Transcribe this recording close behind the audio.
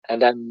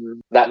And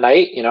then that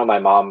night, my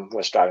mom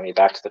was driving me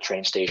back to the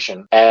train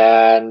station.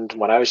 And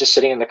when I was just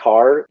sitting in the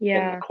car in the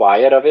Yeah.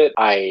 quiet of it,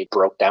 I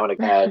broke down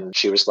again.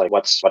 She was like,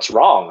 what's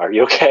wrong? Are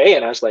you okay?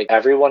 And I was like,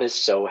 everyone is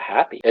so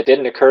happy. It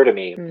didn't occur to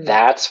me Mm.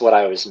 that's what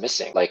I was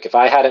missing. Like if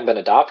I hadn't been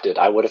adopted,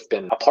 I would have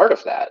been a part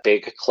of that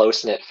big,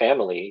 close-knit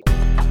family.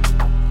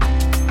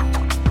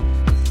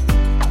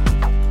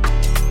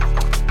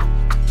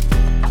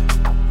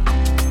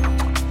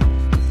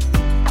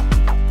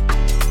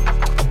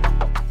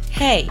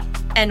 Hey,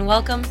 and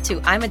welcome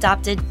to I'm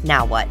Adopted,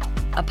 Now What?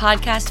 A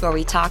podcast where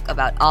we talk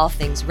about all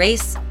things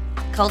race,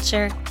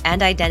 culture,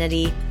 and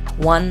identity,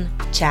 one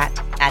chat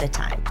at a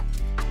time.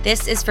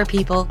 This is for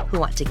people who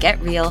want to get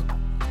real,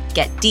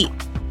 get deep,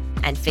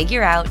 and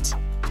figure out,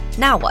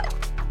 now what?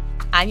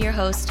 I'm your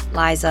host,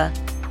 Liza.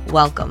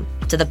 Welcome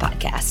to the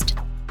podcast.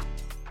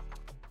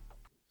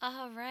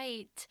 All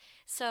right.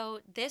 So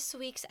this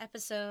week's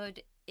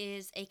episode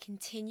is a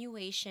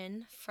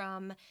continuation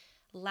from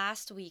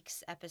last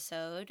week's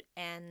episode,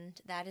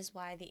 and that is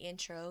why the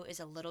intro is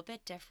a little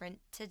bit different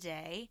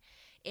today.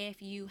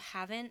 If you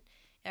haven't,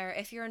 or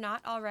if you're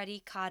not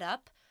already caught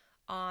up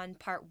on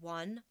part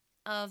 1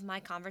 of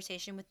my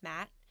conversation with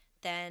Matt,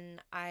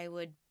 then I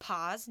would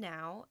pause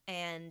now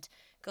and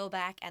go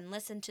back and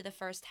listen to the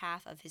first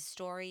half of his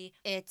story.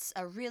 It's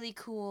a really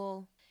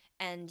cool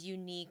and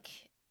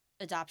unique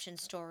adoption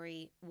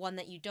story, one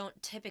that you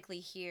don't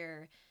typically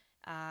hear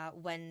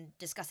when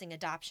discussing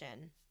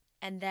adoption.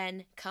 And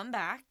then come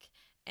back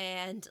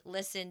and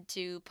listen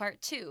to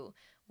part 2,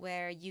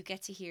 where you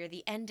get to hear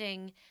the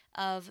ending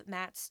of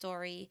Matt's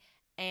story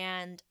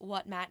and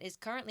what Matt is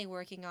currently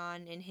working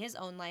on in his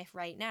own life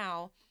right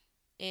now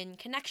in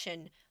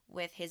connection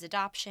with his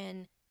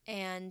adoption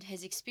and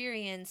his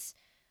experience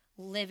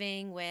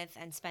living with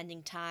and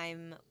spending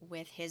time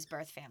with his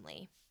birth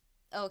family.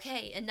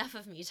 Okay, enough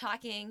of me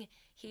talking.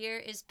 Here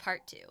is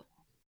part 2.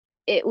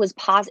 It was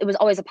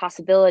always a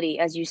possibility,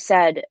 as you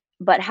said,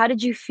 but how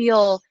did you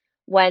feel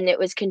when it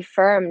was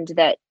confirmed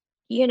that,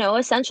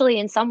 essentially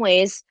in some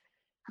ways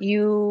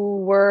you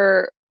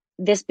were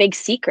this big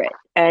secret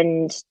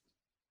and,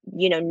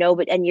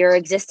 nobody, and your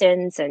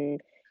existence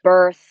and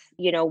birth,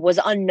 was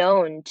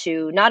unknown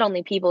to not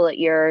only people that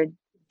you're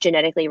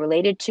genetically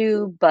related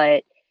to,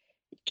 but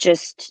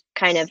just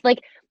kind of like,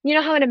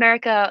 how in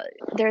America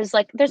there's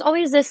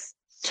always this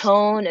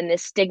tone and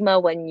this stigma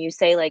when you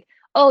say like,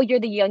 oh, you're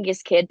the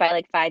youngest kid by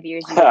like 5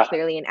 years, you were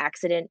clearly an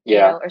accident,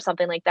 Yeah. or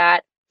something like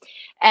that.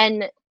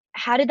 And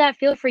how did that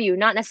feel for you?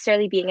 Not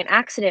necessarily being an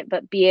accident,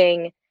 but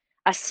being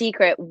a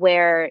secret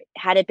where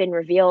had it been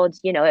revealed,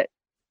 it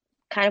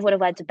kind of would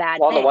have led to bad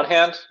Well, on the one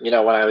things.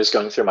 hand, when I was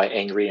going through my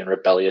angry and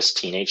rebellious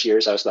teenage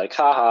years, I was like,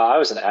 haha, I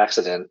was an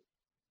accident.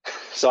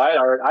 So I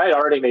had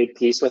already made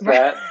peace with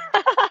Right.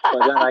 that.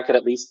 But then I could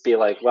at least be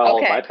like, well,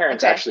 my Okay.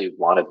 parents Okay. actually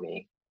wanted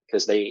me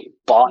because they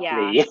bought Yeah.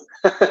 me.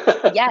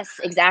 Yes,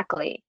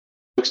 exactly.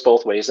 Looks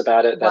both ways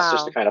about it. That's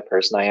just the Wow. kind of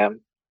person I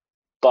am.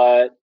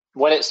 But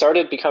when it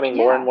started becoming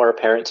more and Yeah. more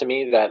apparent to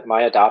me that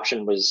my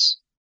adoption was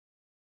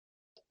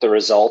the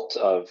result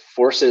of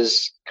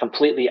forces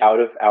completely out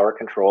of our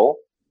control,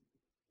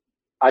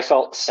 I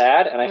felt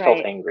sad and I felt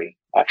Right. angry,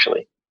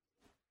 actually.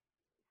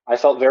 I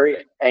felt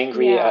very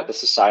angry at Yeah. the How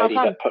society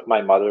come? that put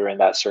my mother in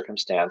that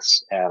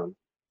circumstance and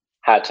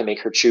had to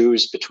make her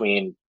choose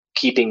between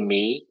keeping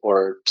me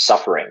or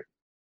suffering.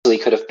 Really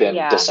could have been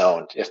Yeah.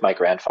 disowned if my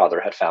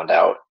grandfather had found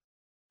out.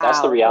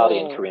 That's the Wow. reality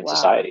in Oh, Korean wow.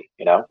 society,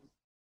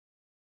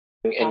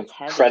 That's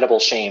heavy. incredible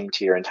shame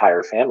to your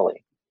entire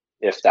family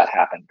if that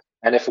happened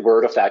and if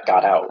word of that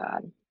got Oh my out.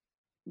 God.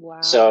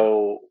 Wow.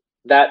 So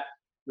that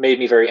made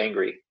me very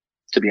angry,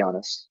 to be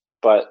honest.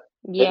 But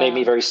it made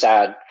me Yeah. very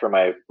sad for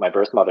my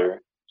birth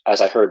mother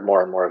as I heard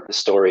more and more of the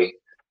story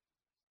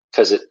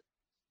because it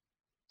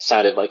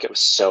sounded like it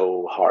was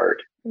so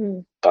hard.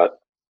 Mm. But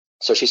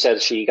so she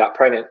said she got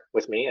pregnant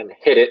with me and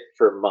hid it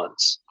for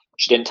months.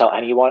 She didn't tell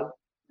anyone,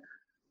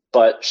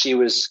 but she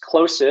was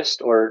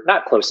closest, or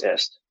not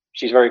closest.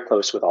 She's very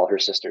close with all her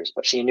sisters,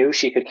 but she knew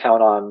she could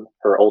count on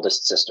her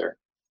oldest sister.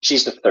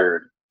 She's the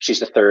third. She's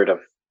the third of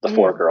the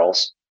 4 Mm.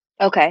 girls.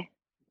 Okay.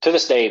 To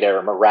this day,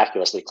 they're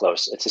miraculously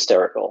close. It's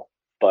hysterical.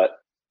 But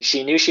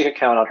she knew she could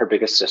count on her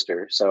biggest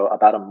sister. So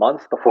about a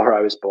month before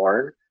I was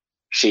born,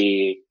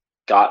 she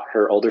got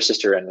her older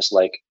sister and was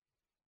like,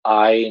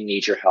 I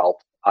need your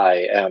help.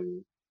 I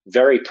am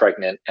very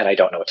pregnant and I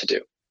don't know what to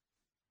do.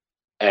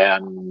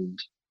 And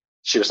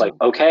she was like,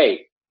 Mm.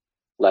 okay,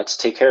 let's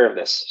take care of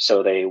this.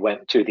 So they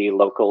went to the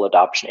local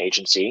adoption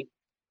agency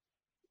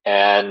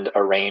and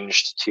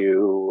arranged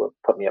to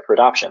put me up for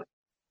adoption.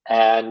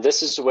 And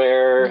this is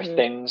where Mm-hmm.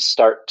 things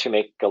start to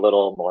make a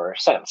little more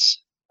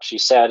sense. She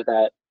said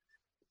that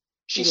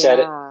she said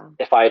Yeah.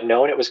 if I had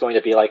known it was going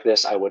to be like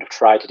this, I would have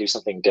tried to do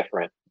something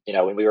different.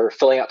 When we were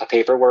filling out the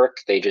paperwork,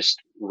 they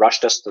just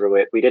rushed us through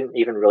it. We didn't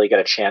even really get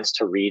a chance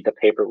to read the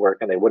paperwork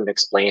and they wouldn't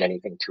explain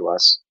anything to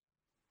us.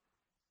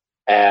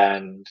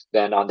 And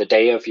then on the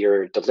day of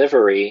your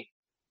delivery,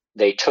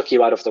 they took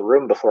you out of the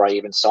room before I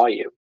even saw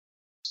you.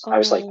 I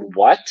was like, Oh,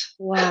 what?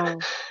 wow.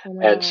 Oh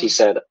my And she God.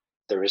 said,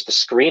 there was the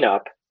screen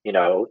up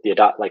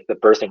like the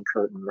birthing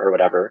curtain or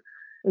whatever.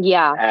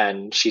 Yeah.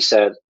 And she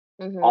said,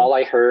 Mm-hmm. all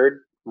I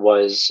heard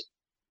was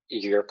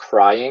you're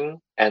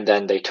crying, and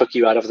then they took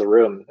you out of the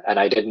room, and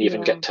I didn't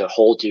even Yeah. get to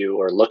hold you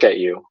or look at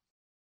you.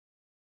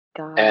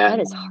 God, that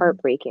is And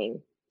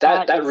heartbreaking.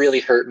 that That that really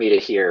is, hurt me to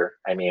hear.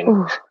 I mean,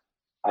 oof,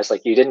 I was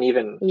like, you didn't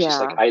even, she's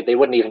like, yeah. they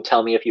wouldn't even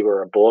tell me if you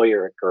were a boy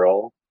or a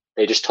girl.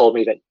 They just told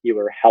me that you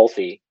were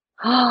healthy.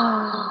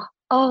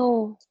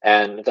 Oh,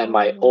 And then oh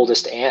my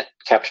oldest no. aunt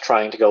kept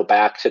trying to go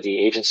back to the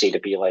agency to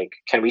be like,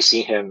 can we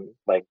see him?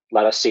 Like,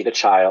 let us see the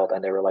child.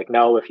 And they were like,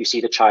 no, if you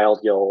see the child,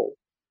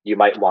 you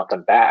might want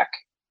them back,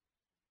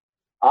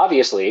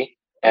 obviously.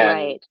 And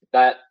Right.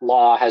 that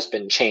law has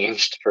been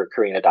changed for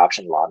Korean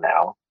adoption law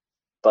now.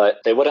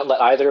 But they wouldn't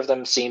let either of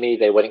them see me.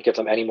 They wouldn't give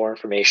them any more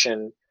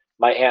information.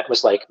 My aunt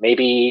was like,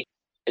 maybe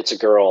it's a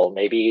girl.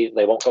 Maybe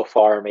they won't go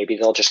far. Maybe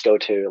they'll just go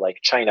to like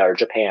China or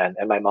Japan.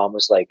 And my mom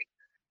was like,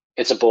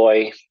 it's a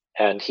boy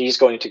and he's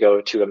going to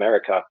go to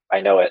America.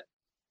 I know it.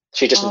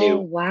 She just Oh, knew.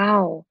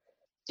 wow.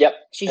 Yep.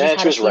 She just And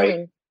she had a was right.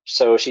 feeling.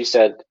 So she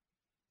said,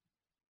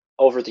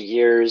 over the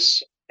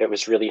years, it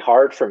was really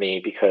hard for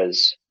me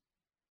because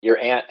your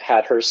aunt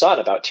had her son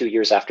about 2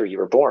 years after you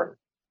were born.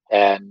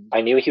 And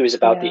I knew he was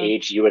about the Yeah.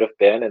 age you would have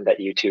been and that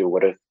you two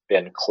would have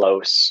been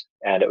close.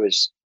 And it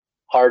was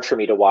hard for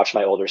me to watch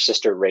my older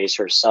sister raise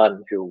her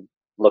son who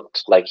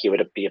looked like he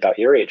would be about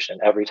your age. And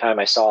every time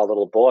I saw a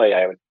little boy,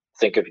 I would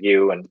think of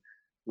you and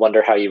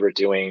wonder how you were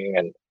doing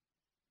and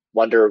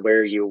wonder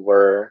where you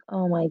were.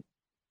 Oh my,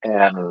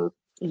 And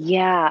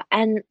yeah.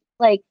 And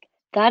like,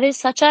 that is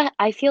such a,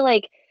 I feel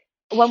like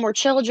when we're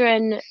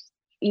children,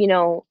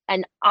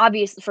 and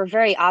obvious for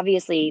very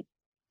obviously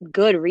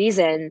good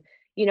reason,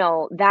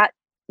 that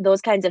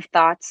those kinds of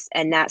thoughts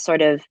and that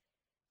sort of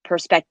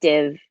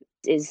perspective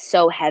is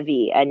so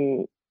heavy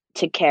and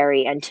to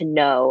carry and to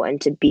know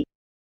and to be.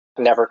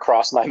 never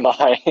crossed my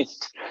mind.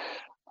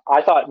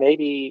 I thought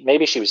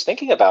maybe she was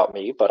thinking about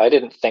me, but I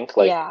didn't think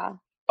like, Yeah.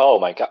 oh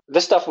my God,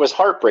 this stuff was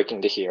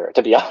heartbreaking to hear,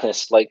 to be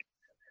honest. Like,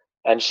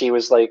 and she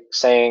was like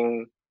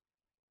saying,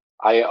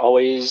 I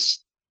always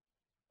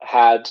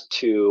had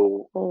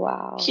to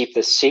Wow. keep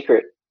this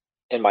secret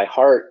in my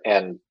heart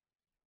and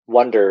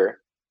wonder.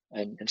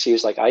 And she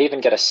was like, I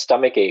even get a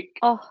stomach ache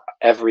Oh.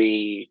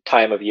 every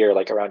time of year,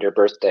 like around your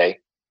birthday.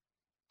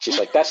 She's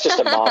like, that's just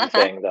a mom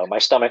thing, though. My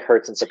stomach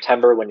hurts in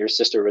September when your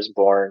sister was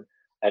born,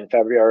 and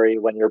February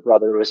when your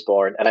brother was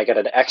born, and I get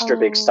an extra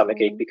big stomach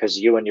ache Oh. because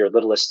you and your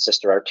littlest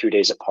sister are 2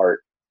 days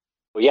apart.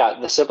 But yeah,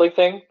 the sibling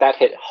thing, that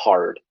hit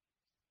hard.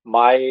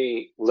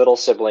 My little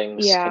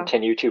siblings Yeah.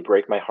 continue to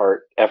break my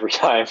heart every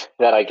time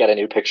that I get a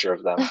new picture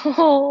of them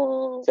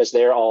Oh. because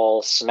they're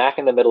all smack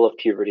in the middle of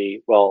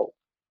puberty. Well,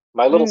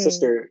 my little Mm.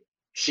 sister,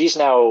 she's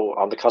now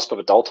on the cusp of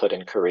adulthood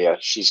in Korea.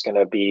 She's going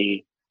to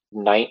be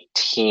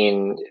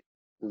 19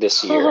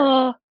 this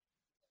year,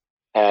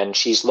 and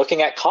she's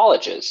looking at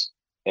colleges,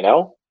 you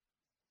know?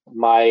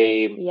 My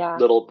Yeah.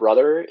 little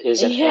brother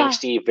is an Yeah.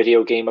 angsty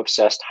video game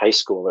obsessed high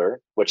schooler,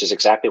 which is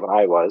exactly what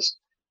I was.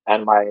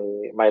 And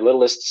my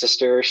littlest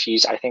sister,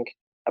 she's I think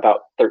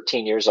about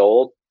 13 years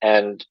old,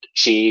 and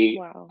she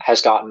Wow.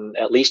 has gotten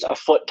at least a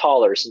foot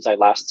taller since I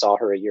last saw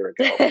her a year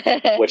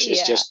ago, which is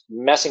Yeah. just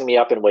messing me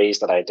up in ways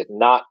that I did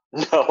not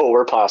know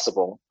were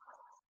possible.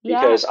 Yeah.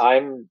 Because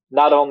I'm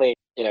not only,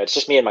 it's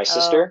just me and my Oh,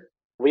 sister.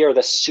 We are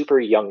the super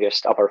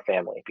youngest of our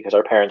family because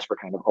our parents were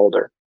kind of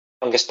older,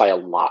 youngest by a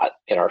lot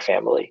in our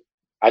family.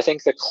 I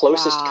think the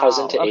closest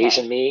cousin wow. to Okay.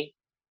 Asian me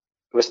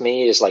with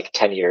me is like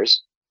 10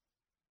 years.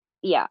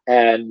 Yeah.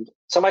 And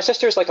so my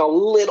sister is like a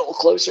little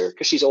closer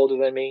because she's older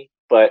than me,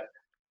 but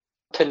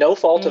to no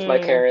fault of my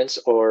Mm. parents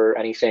or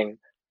anything,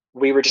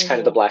 we were just kind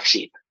of the Mhm. black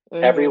sheep. Mhm.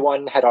 Mhm.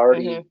 Everyone had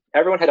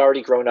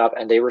already grown up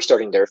and they were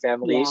starting their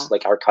families, Yeah.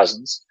 like our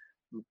cousins,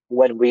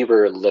 when we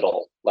were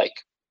little. Like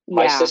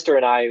my Yeah. sister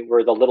and I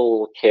were the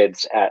little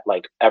kids at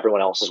like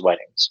everyone else's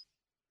weddings.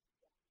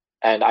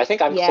 And I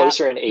think I'm Yeah.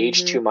 closer in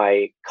age to Mhm.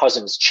 my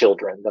cousins'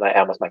 children than I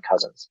am with my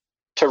cousins.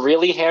 To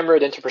really hammer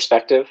it into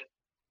perspective,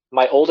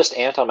 my oldest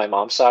aunt on my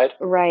mom's side,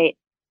 Right.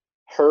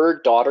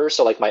 her daughter,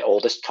 so like my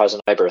oldest cousin,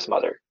 my birth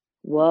mother.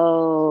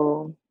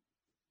 Whoa.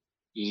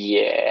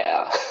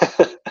 Yeah.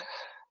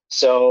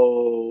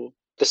 So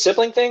the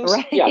sibling things,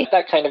 yeah, Right.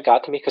 that kind of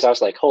got to me because I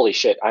was like, holy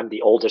shit, I'm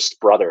the oldest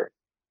brother.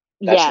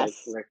 That's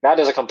Yes. like that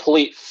is a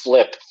complete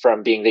flip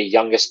from being the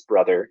youngest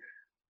brother.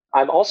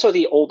 I'm also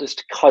the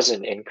oldest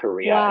cousin in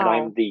Korea, and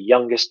I'm Wow. the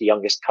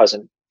youngest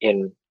cousin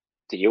in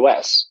the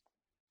US.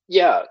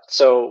 Yeah,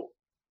 so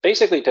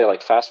basically to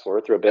like fast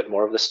forward through a bit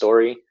more of the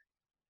story,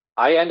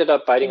 I ended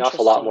up biting off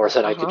a lot more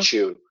Interesting. than I could Uh-huh.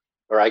 chew,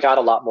 or I got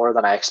a lot more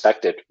than I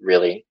expected,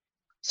 really.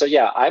 So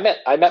yeah, I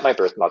met my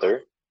birth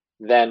mother.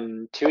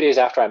 Then 2 days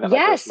after I met my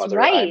birth Yes,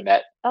 mother, I right.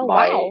 met Oh,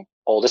 my wow.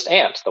 oldest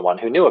aunt, the one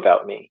who knew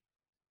about me.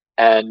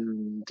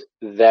 And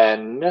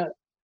then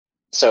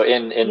so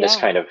in this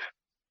Yeah. kind of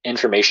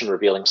information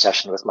revealing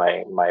session with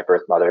my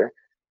birth mother,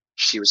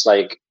 she was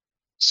like,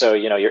 so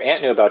your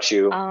aunt knew about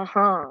you.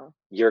 Uh-huh.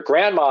 Your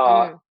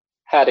grandma Mm.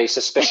 had a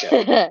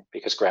suspicion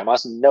because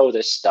grandmas know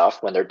this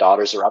stuff when their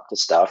daughters are up to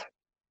stuff.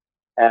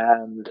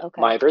 And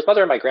Okay. my birth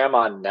mother and my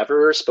grandma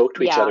never spoke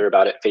to each Yeah. other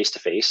about it face to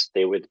face.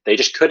 They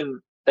just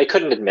couldn't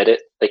admit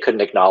it. They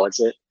couldn't acknowledge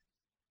it.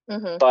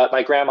 Mhm. But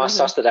my grandma Mhm.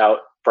 sussed it out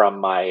from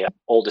my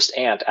oldest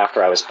aunt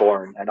after I was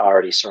born and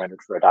already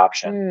surrendered for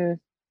adoption. Mm,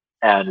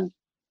 And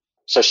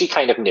so she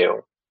kind of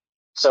knew.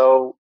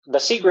 So the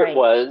secret right.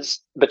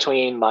 was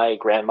between my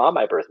grandma,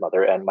 my birth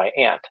mother, and my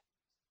aunt.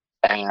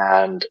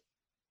 And,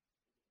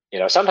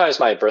 sometimes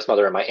my birth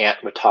mother and my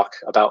aunt would talk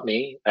about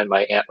me, and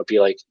my aunt would be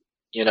like,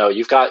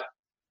 you've got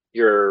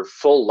your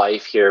full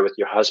life here with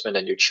your husband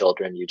and your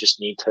children. You just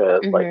need to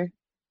like Mhm.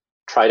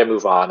 try to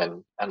move on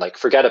and like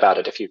forget about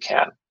it if you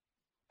can.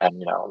 And,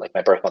 like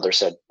my birth mother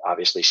said,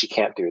 obviously she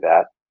can't do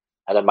that.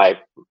 And then my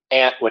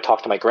aunt would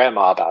talk to my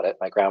grandma about it.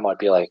 My grandma would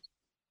be like,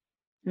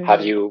 have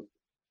Mhm. you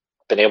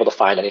been able to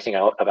find anything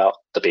out about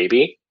the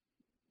baby?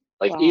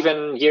 Like Wow.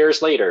 even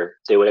years later,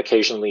 they would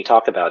occasionally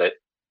talk about it.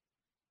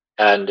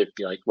 And it'd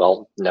be like,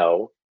 well,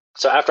 no.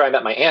 So after I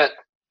met my aunt,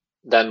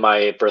 then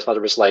my birth mother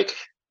was like,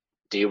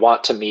 do you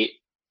want to meet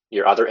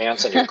your other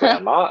aunts and your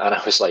grandma? And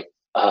I was like,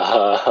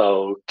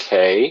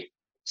 okay.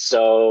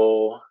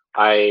 So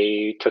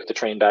I took the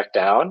train back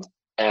down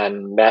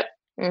and met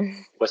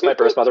Mm. with my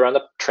birth mother on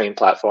the train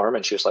platform.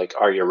 And she was like,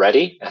 are you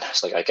ready? And I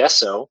was like, I guess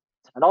so.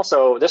 And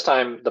also, this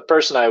time, the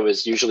person I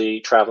was usually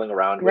traveling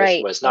around with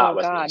Right. was not Oh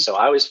with me. God. So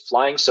I was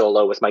flying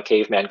solo with my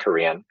caveman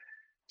Korean.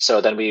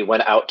 So then we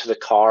went out to the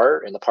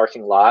car in the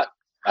parking lot,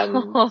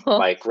 and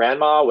my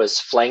grandma was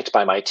flanked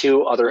by my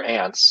two other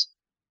aunts,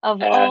 Oh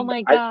and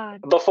my I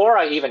God. before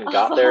I even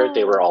got there,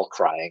 they were Oh. all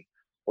crying.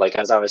 Like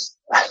as I was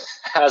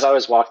as I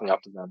was walking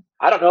up to them.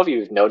 I don't know if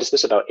you've noticed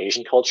this about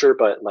Asian culture,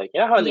 but like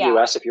how in the Yeah.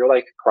 US, if you're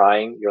like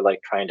crying, you're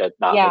like trying to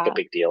not make a Yeah.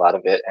 big deal out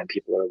of it, and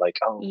people are like,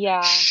 "Oh,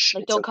 Yeah. shh,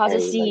 Like it's don't cause a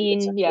okay, like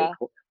it's scene. okay, Yeah.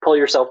 pull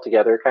yourself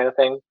together," kind of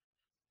thing.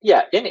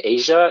 Yeah, in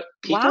Asia,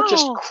 people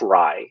just Wow.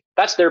 cry.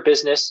 That's their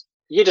business.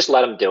 You just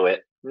let them do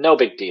it. No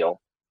big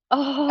deal.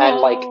 And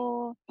like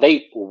Oh.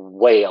 they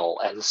wail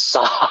and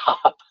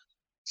sob.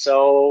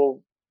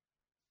 So,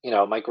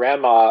 my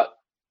grandma,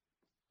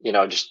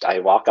 just I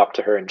walk up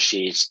to her and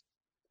she's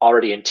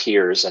already in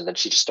tears, and then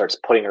she just starts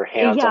putting her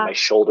hands on Yeah. my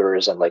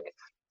shoulders and like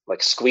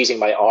squeezing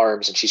my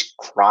arms, and she's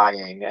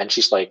crying, and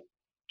she's like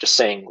just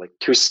saying like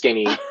too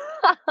skinny.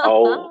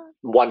 Oh,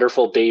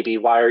 wonderful baby,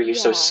 why are you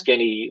so Yeah.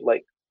 skinny?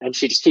 Like, and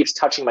she just keeps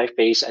touching my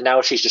face, and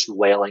now she's just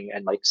wailing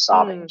and like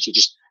sobbing, and Mm. she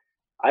just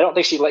I don't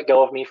think she let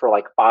go of me for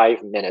like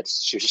 5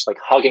 minutes. She was just like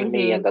hugging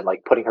me and Mhm. then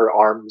like putting her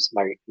arms,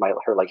 my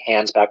her like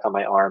hands back on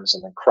my arms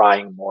and then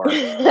crying more.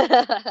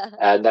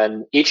 And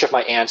then each of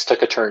my aunts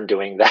took a turn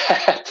doing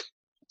that.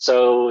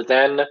 So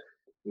then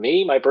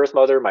me, my birth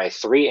mother, my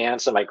three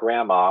aunts, and my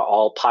grandma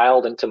all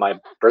piled into my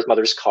birth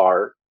mother's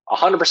car,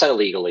 100%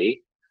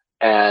 illegally.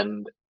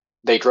 And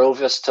they drove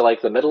us to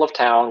like the middle of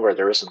town where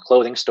there were some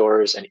clothing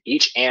stores. And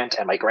each aunt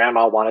and my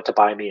grandma wanted to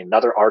buy me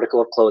another article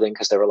of clothing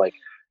because they were like,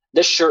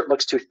 this shirt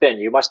looks too thin.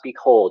 You must be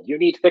cold. You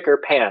need thicker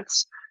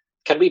pants.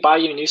 Can we buy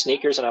you new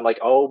sneakers? And I'm like,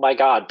 oh my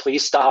God,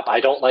 please stop. I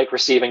don't like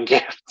receiving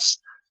gifts.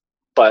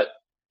 But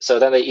so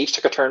then they each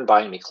took a turn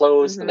buying me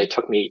clothes. Then they Mhm.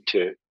 took me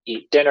to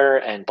eat dinner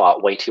and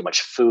bought way too much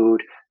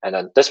food. And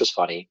then this was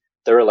funny.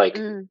 They were like,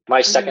 Mm.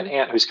 my second Mhm.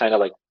 aunt, who's kind of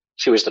like,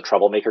 she was the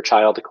troublemaker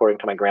child, according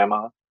to my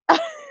grandma.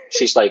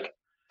 She's like,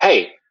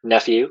 hey,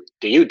 nephew,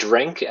 do you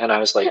drink? And I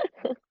was like,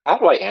 how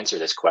do I answer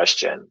this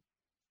question?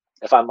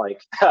 If I'm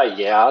like,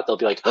 yeah, they'll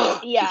be like, oh,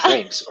 he Yeah.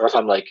 drinks. Or if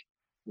I'm like,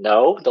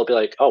 no, they'll be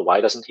like, oh, why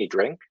doesn't he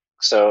drink?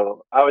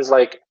 So I was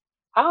like,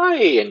 I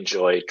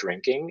enjoy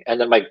drinking. And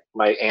then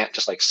my aunt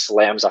just like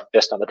slams a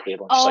fist on the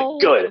table and she's like, Oh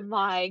good.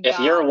 my If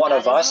you're God, one that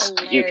of is us,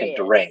 you can hilarious.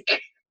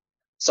 drink.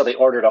 So they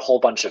ordered a whole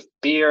bunch of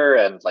beer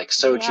and like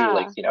soju,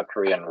 like, Yeah.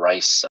 Korean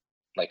rice,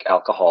 like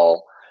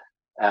alcohol,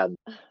 and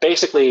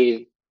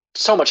basically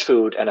so much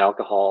food and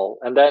alcohol.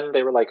 And then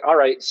they were like, all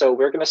right, so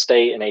we're going to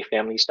stay in a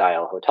family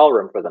style hotel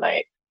room for the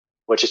night,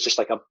 which is just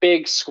like a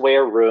big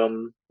square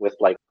room with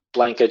like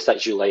blankets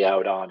that you lay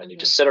out on, and you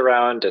Mhm. just sit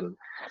around and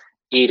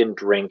eat and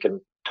drink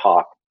and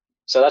talk.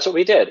 So that's what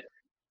we did.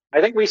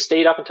 I think we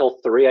stayed up until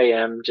 3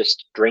 a.m.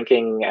 just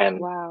drinking and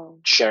Wow.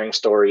 sharing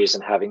stories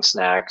and having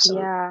snacks, and,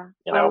 Yeah.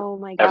 you know, Oh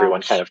my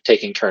everyone kind gosh. of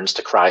taking turns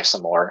to cry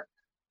some more.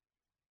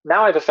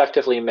 Now I've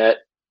effectively met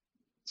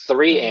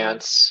three Mhm.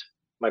 aunts,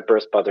 my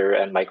birth mother,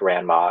 and my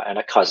grandma, and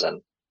a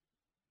cousin.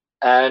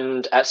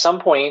 And at some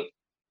point,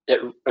 it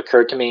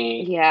occurred to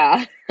me,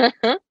 Yeah.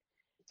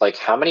 like,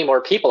 how many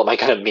more people am I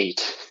going to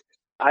meet?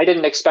 I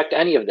didn't expect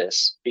any of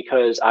this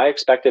because I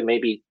expected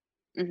maybe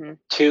Mhm.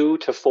 2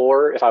 to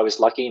 4, if I was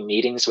lucky,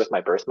 meetings with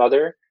my birth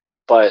mother.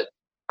 But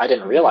I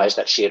didn't Mhm. realize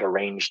that she had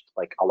arranged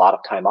like a lot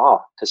of time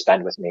off to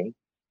spend with me.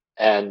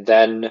 And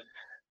then,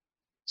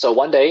 so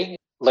one day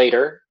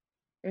later,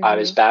 I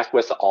was Mhm. back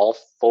with all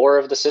four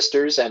of the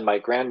sisters and my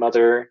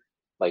grandmother,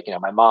 like,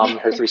 my mom,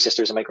 her three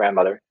sisters, and my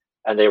grandmother.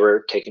 And they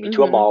were taking me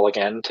to a Mhm. mall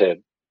again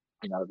to,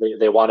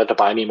 they wanted to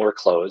buy me more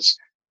clothes.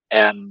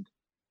 And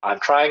I'm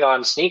trying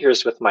on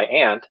sneakers with my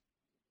aunt.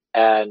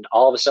 And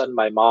all of a sudden,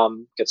 my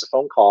mom gets a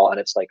phone call and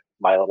it's like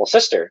my little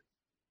sister.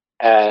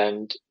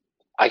 And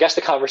I guess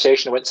the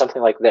conversation went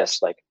something like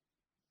this, like,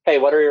 hey,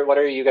 what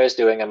are you guys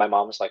doing? And my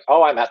mom was like,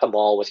 oh, I'm at the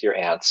mall with your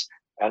aunts.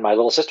 And my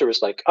little sister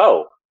was like,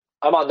 oh,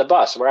 I'm on the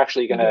bus. Hmm.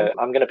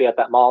 I'm gonna be at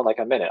that mall in like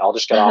a minute. I'll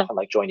just get off and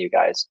like join you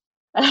guys.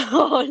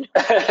 Oh no.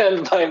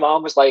 And my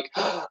mom was like,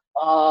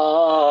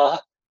 because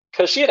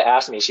she had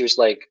asked me, she was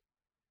like,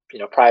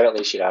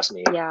 privately, she'd asked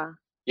me, Yeah.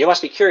 you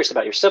must be curious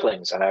about your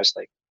siblings. And I was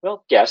like,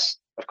 well, yes,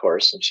 of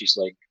course. And she's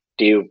like,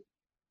 do you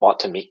want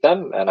to meet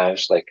them? And I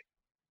was like,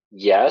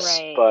 yes,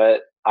 Right.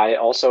 but I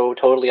also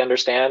totally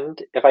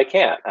understand if I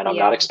can't. And I'm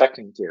not Yeah.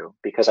 expecting to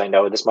because I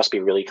know this must be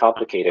really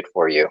complicated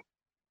for you.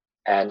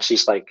 And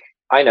she's like,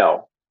 I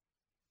know.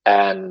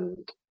 And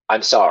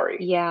I'm sorry,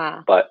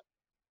 Yeah. but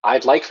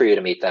I'd like for you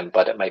to meet them,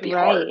 but it might be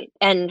hard Right.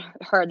 And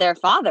their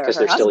father, because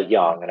her they're still husband.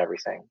 young and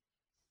everything.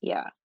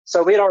 Yeah.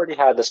 So we had already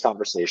had this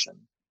conversation.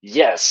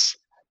 Yes.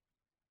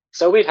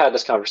 So we've had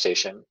this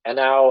conversation, and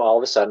now all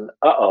of a sudden,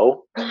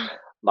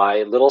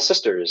 my little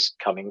sister's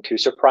coming to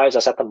surprise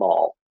us at the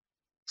mall.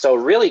 So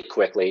really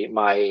quickly,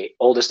 my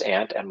oldest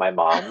aunt and my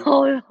mom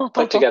Oh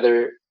put no.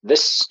 together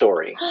this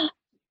story.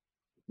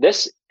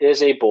 This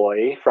is a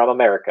boy from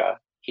America.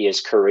 He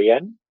is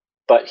Korean,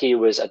 but he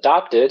was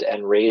adopted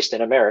and raised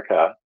in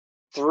America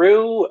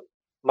through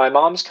my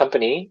mom's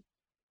company.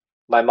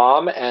 My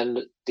mom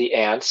and the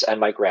aunts and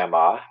my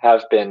grandma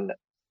have been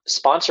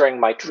sponsoring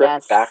my trip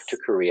back to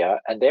Yes. Korea,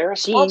 and they're a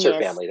sponsor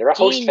Genius. family. They're a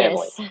host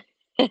family.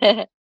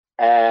 Genius.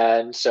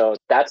 And so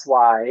that's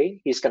why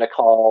he's going to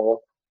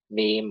call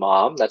me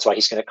mom. That's why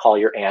he's going to call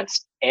your aunt.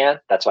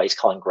 That's why he's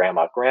calling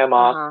grandma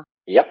grandma. Uh-huh.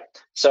 Yep.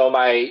 So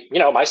my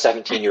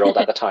 17-year-old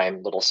at the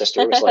time little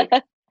sister was like,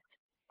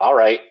 all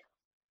right,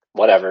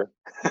 whatever.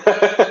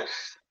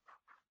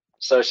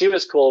 So she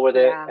was cool with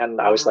it. Yeah.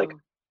 And I was like, Wow.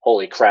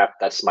 holy crap,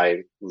 that's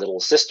my little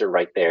sister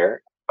right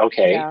there.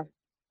 Okay. Yeah.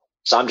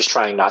 So I'm just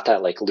trying not to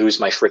like lose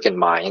my freaking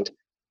mind.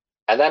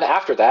 And then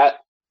after that,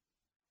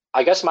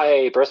 I guess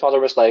my birth mother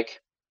was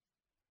like,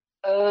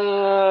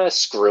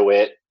 screw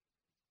it.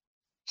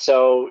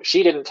 So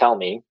she didn't tell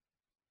me.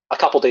 A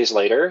couple days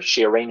later,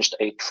 she arranged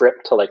a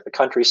trip to like the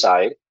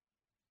countryside,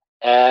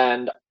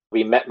 and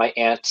we met my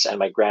aunts and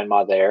my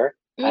grandma there.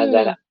 And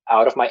then Mm.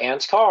 out of my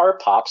aunt's car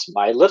pops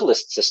my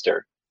littlest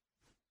sister.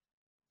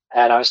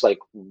 And I was like,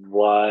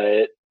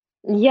 what?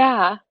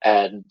 Yeah.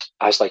 And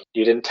I was like,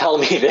 you didn't tell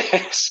me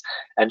this.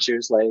 And she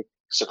was like,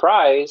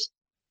 surprise.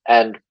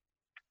 And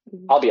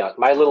I'll be honest,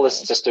 my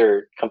littlest Right.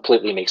 sister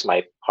completely makes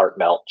my heart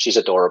melt. She's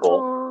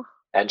adorable. Oh.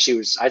 And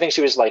I think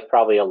she was like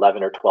probably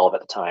 11 or 12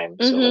 at the time.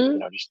 So like,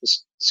 Mm-hmm. just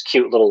this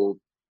cute little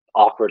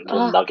awkward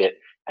little Oh, nugget.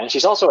 And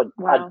she's also a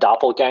wow.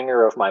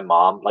 doppelganger of my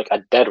mom, like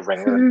a dead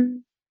ringer.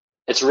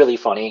 It's really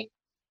funny.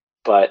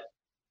 But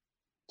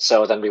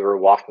so then we were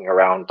walking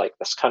around like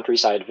this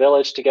countryside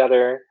village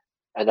together.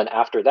 And then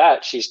after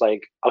that, she's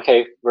like,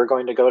 okay, we're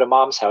going to go to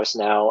mom's house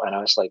now. And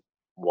I was like,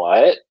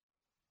 what?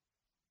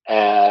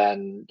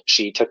 And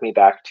she took me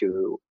back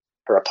to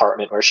her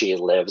apartment where she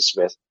lives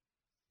with,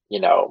 my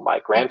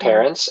Mm-hmm.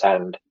 grandparents,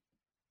 and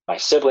my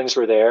siblings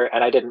were there.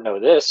 And I didn't know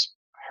this.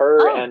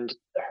 Her Oh. and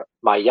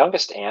my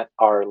youngest aunt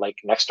are like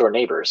next door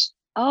neighbors.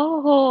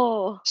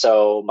 Oh.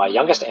 So my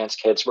youngest aunt's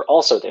kids were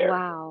also there.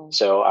 Wow.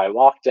 So I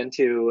walked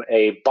into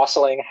a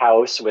bustling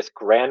house with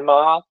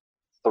grandma,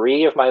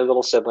 three of my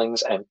little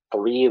siblings, and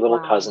three little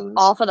Wow. All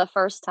cousins, for the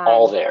first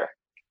all time. there.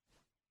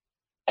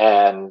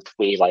 And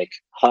we like,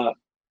 huh,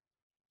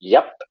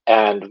 yep.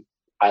 And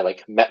I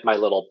like met my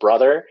little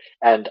brother,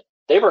 and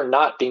they were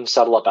not being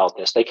subtle about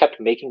this. They kept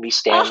making me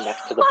stand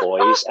next to the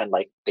boys, and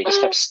like they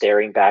just kept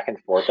staring back and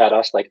forth at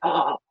us, like,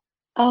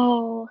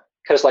 Oh.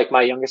 because like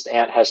my youngest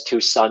aunt has two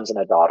sons and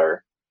a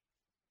daughter.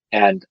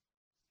 And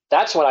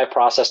that's when I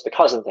processed the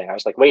cousin thing. I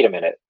was like, wait a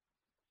minute.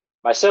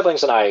 My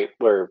siblings and I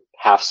were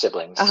half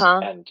siblings. Uh-huh.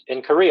 And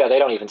in Korea, they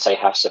don't even say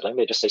half sibling,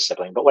 they just say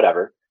sibling, but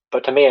whatever.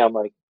 But to me, I'm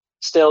like,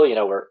 still,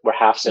 we're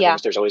half Yeah.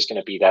 siblings. There's always going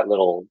to be that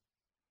little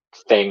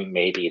thing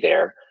maybe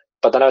there.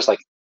 But then I was like,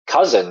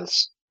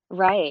 cousins,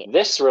 Right.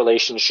 this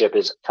relationship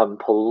is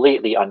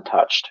completely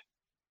untouched.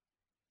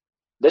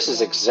 This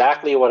is Yeah.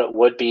 exactly what it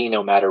would be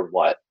no matter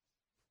what.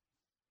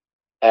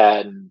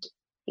 And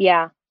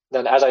Yeah.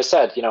 then, as I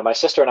said, my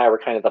sister and I were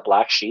kind of the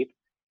black sheep.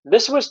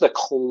 This was the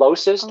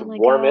closest, Oh my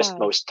warmest, God.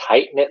 most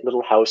tight knit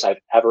little house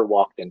I've ever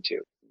walked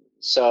into.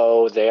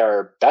 So they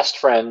are best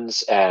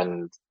friends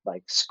and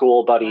like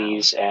school Wow.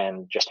 buddies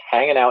and just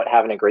hanging out,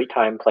 having a great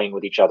time playing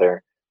with each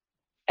other.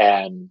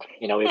 And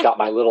we've got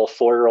my little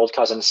 4-year-old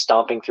cousin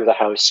stomping through the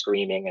house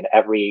screaming, and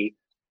every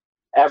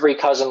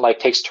cousin like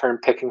takes turn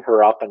picking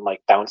her up and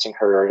like bouncing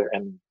her,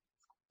 and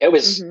it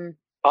was Mm-hmm.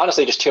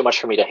 honestly just too much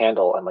for me to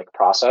handle and like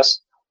process,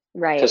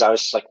 because Right. I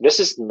was just like, this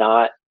is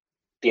not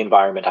the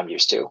environment I'm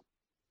used to.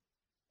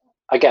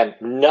 Again,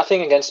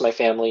 nothing against my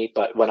family,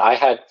 but when I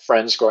had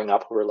friends growing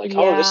up who were like,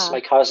 "Oh, this is Yeah.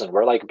 my cousin.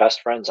 We're like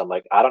best friends." I'm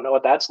like, I don't know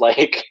what that's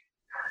like.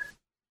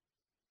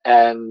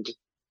 And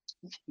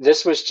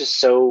this was just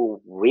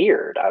so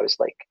weird. I was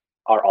like,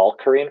 are all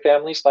Korean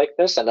families like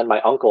this? And then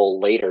my uncle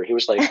later, he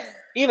was like,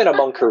 even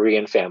among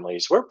Korean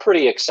families, we're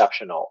pretty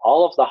exceptional.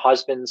 All of the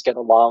husbands get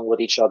along with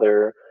each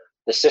other.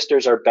 The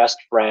sisters are best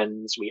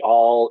friends. We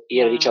all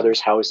eat at each Wow.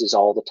 other's houses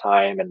all the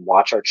time and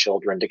watch our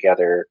children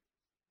together.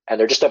 And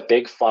they're just a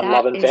big, fun That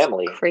loving is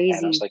family. And I was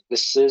crazy. like,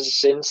 this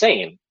is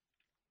insane.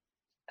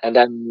 And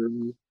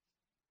then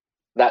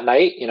that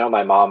night,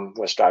 my mom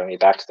was driving me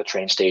back to the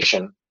train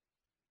station.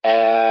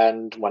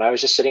 And when I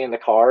was just sitting in the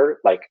car,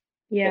 like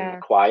in the Yeah.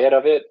 quiet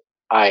of it,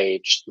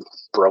 I just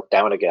broke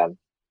down again.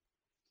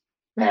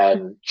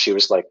 And she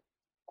was like,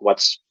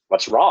 what's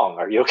wrong?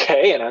 Are you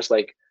okay? And I was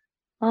like,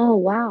 Oh,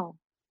 wow.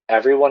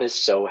 everyone is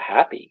so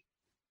happy.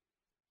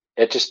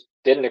 It just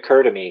didn't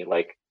occur to me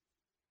like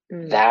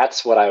Mm.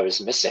 that's what I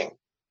was missing.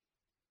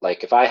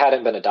 Like if I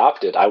hadn't been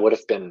adopted, I would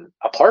have been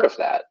a part of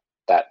that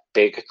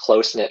big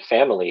close knit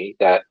family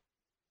that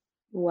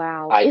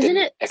Wow. I Isn't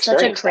didn't it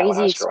such a experience that when I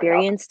crazy was growing up.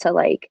 experience to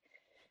like,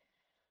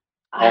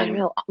 I don't And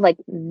know, like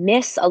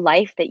miss a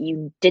life that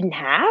you didn't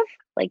have?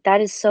 Like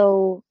that's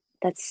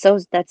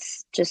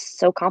just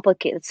so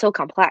complicated. It's so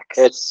complex.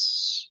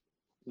 it's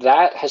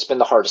that has been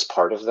the hardest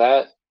part of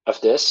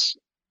this,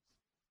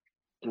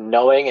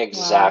 knowing Wow.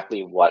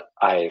 exactly what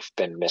I've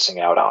been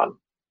missing out on.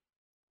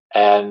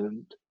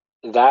 And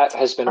that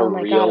has been a Oh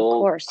my God, of real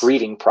course.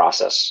 grieving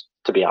process,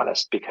 to be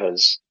honest,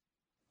 because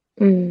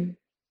Mm.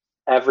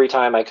 every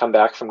time I come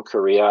back from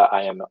Korea,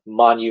 I am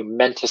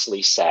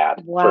monumentously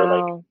sad for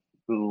like Wow.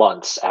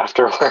 months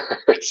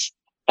afterwards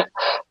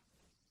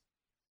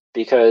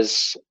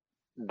because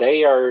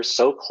they are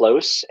so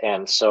close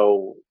and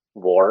so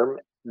warm.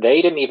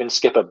 They didn't even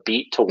skip a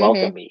beat to Mhm.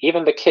 welcome me.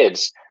 Even the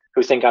kids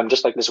who think I'm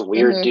just like this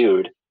weird Mhm.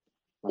 dude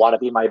want to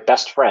be my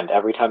best friend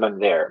every time I'm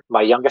there.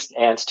 My youngest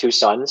aunt's two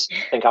sons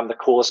think I'm the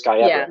coolest guy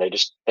ever, Yeah. and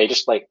they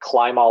just like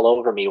climb all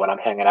over me when I'm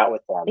hanging out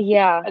with them,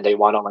 Yeah. and they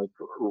want to like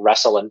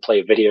wrestle and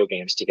play video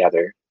games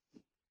together.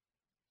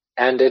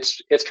 And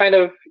it's just kind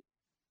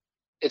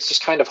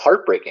of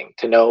heartbreaking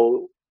to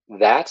know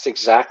that's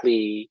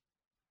exactly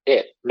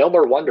it. No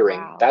more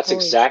wondering. Wow. That's Holy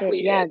shit.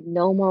 exactly Yeah, it.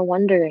 no more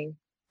wondering.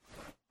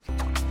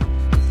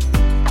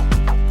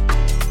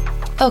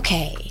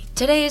 Okay,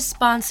 today's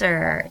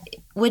sponsor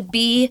would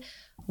be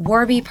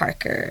Warby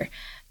Parker.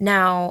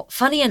 Now,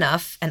 funny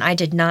enough, and I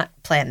did not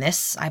plan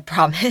this, I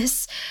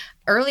promise,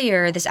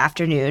 earlier this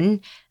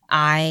afternoon,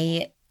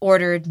 I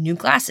ordered new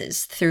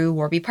glasses through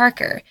Warby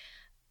Parker.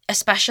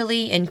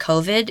 Especially in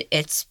COVID,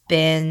 it's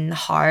been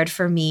hard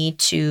for me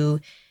to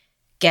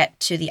get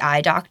to the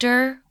eye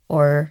doctor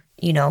or,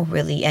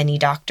 really any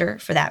doctor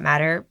for that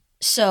matter.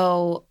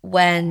 So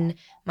when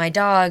my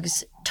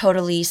dogs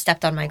totally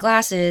stepped on my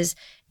glasses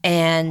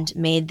and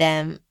made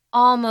them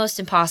almost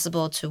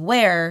impossible to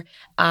wear,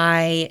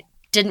 I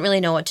didn't really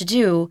know what to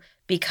do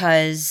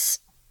because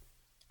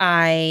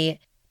I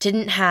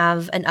didn't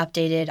have an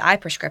updated eye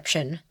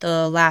prescription.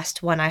 The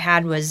last one I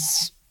had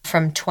was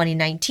from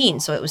 2019,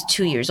 so it was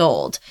 2 years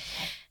old.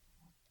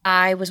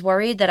 I was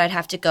worried that I'd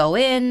have to go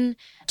in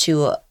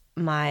to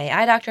my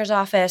eye doctor's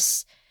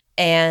office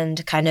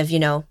and kind of,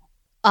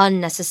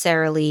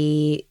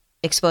 unnecessarily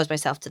expose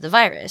myself to the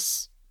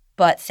virus.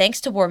 But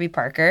thanks to Warby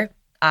Parker,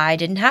 I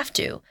didn't have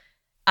to.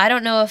 I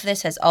don't know if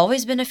this has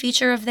always been a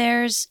feature of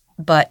theirs,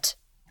 but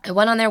I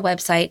went on their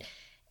website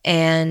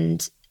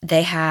and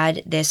they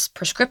had this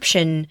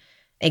prescription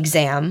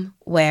exam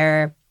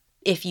where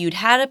if you'd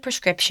had a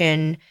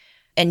prescription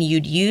and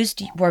you'd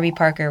used Warby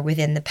Parker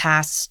within the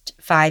past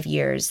 5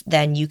 years,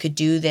 then you could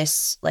do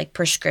this like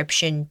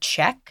prescription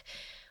check,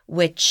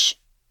 which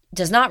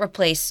does not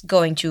replace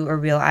going to a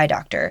real eye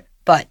doctor.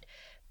 But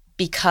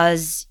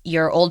because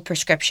your old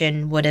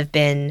prescription would have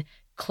been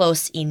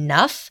close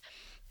enough,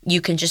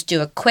 you can just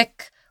do a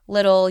quick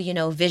little,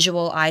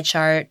 visual eye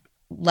chart,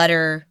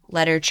 letter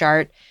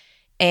chart,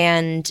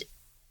 and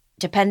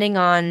depending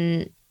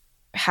on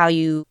how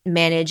you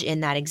manage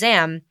in that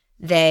exam,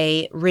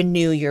 they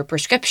renew your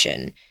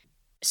prescription.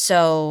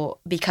 So,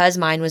 because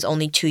mine was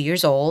only 2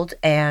 years old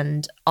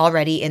and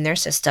already in their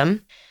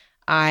system,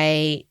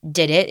 I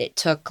did it. It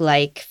took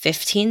like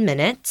 15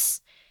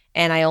 minutes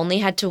and I only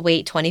had to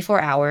wait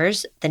 24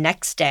 hours. The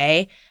next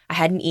day, I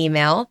had an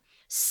email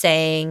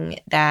saying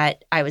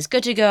that I was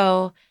good to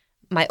go.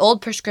 My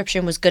old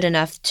prescription was good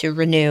enough to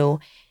renew,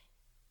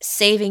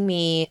 saving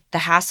me the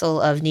hassle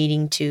of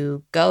needing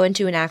to go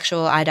into an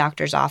actual eye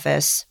doctor's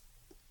office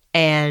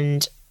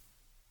and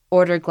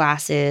order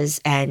glasses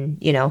and,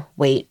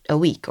 wait a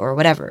week or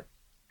whatever.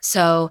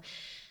 So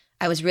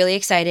I was really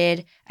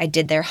excited. I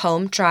did their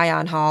home try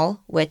on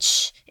haul,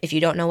 which, if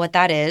you don't know what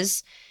that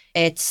is,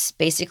 it's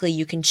basically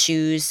you can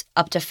choose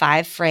up to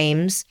 5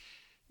 frames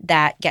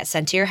that get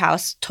sent to your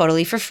house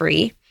totally for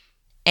free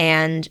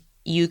and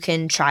you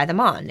can try them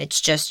on.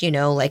 It's just,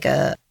 like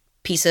a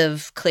piece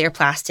of clear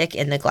plastic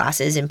in the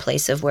glasses in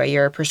place of where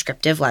your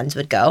prescriptive lens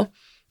would go.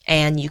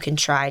 And you can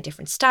try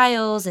different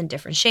styles and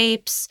different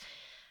shapes.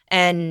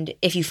 And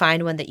if you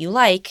find one that you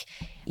like,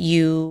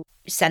 you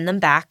send them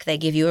back. They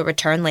give you a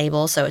return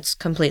label, so it's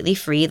completely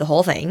free, the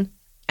whole thing.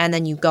 And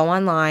then you go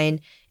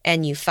online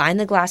and you find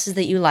the glasses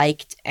that you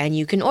liked and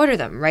you can order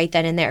them right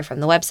then and there from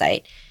the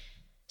website.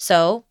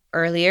 So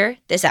earlier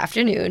this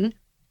afternoon,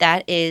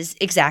 that is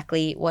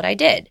exactly what I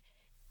did.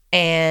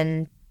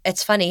 And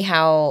it's funny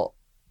how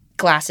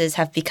glasses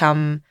have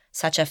become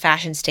such a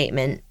fashion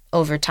statement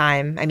over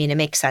time. I mean, it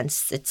makes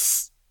sense.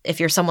 It's if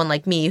you're someone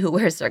like me who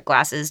wears their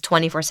glasses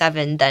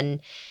 24/7,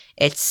 then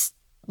it's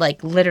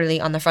like literally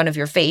on the front of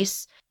your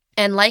face.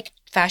 And like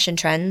fashion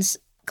trends,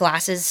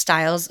 glasses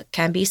styles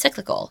can be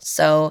cyclical.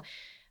 So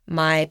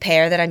my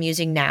pair that I'm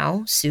using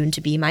now, soon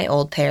to be my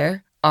old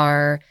pair,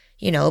 are,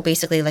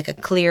 basically like a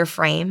clear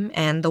frame.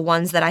 And the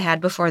ones that I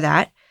had before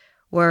that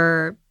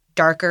were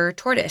darker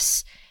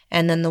tortoise.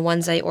 And then the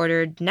ones I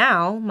ordered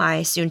now,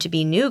 my soon to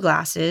be new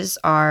glasses,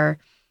 are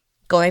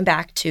going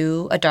back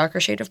to a darker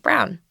shade of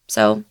brown.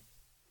 So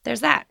there's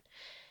that.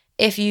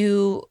 If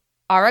you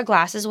are a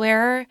glasses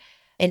wearer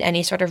in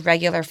any sort of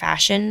regular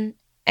fashion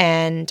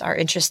and are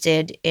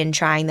interested in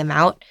trying them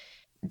out,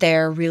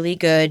 they're really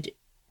good.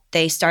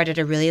 They start at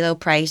a really low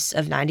price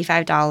of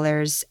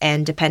 $95,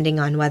 and depending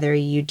on whether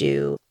you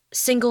do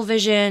single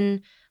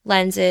vision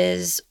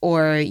lenses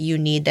or you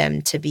need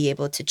them to be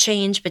able to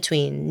change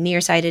between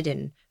nearsighted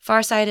and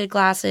farsighted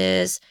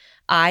glasses,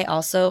 I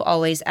also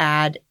always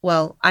add,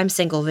 well, I'm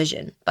single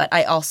vision, but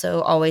I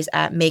also always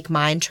make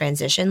mine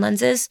transition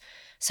lenses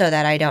so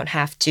that I don't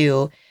have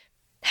to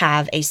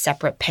have a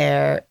separate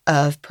pair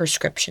of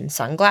prescription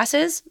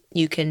sunglasses.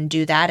 You can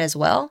do that as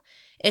well.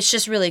 It's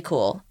just really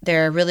cool.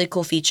 They're really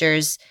cool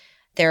features.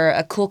 They're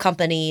a cool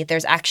company.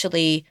 There's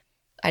actually,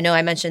 I know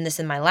I mentioned this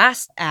in my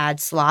last ad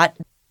slot,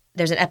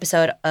 there's an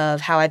episode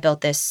of how I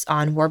built this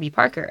on Warby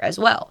Parker as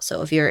well.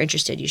 So if you're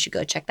interested, you should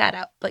go check that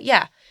out. But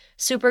yeah,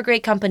 super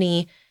great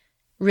company,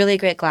 really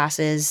great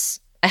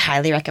glasses. I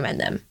highly recommend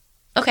them.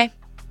 Okay,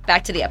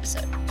 back to the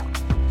episode.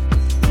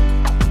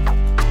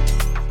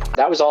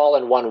 That was all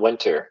in one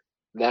winter.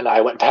 Then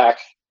I went back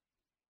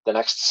the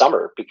next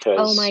summer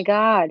Oh my because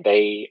God.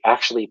 they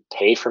actually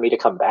paid for me to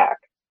come back.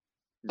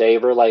 They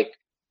were like,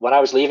 when I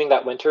was leaving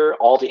that winter,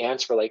 all the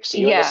aunts were like,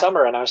 see you in the Yeah.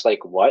 summer. And I was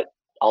like, what?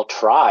 I'll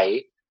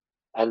try.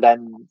 And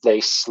then they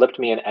slipped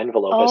me an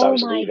envelope as I Oh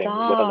was my leaving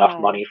with enough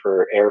God. money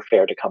for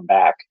airfare to come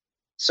back.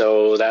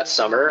 So that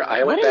summer, Wow.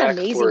 I What went an back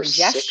for amazing 6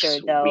 gesture,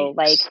 though.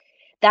 weeks.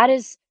 That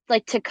is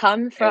like to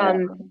come Yeah.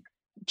 from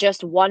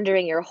just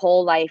wondering your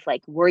whole life,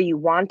 like, were you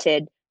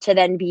wanted, to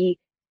then be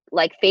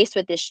like faced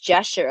with this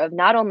gesture of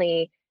not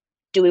only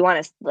do we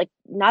want to, like,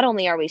 not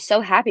only are we so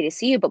happy to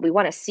see you, but we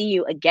want to see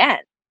you again.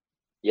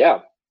 Yeah.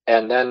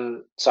 And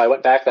then, so I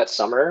went back that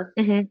summer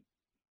Mm-hmm.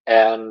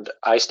 and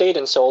I stayed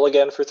in Seoul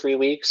again for 3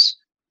 weeks,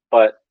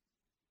 but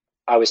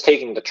I was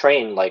taking the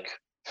train like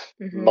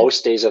Mm-hmm.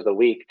 most days of the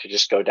week to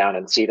just go down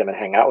and see them and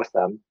hang out with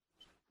them.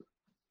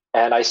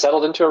 And I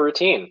settled into a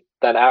routine.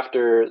 Then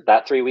after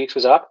that 3 weeks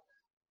was up,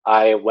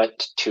 I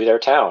went to their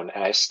town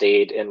and I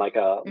stayed in like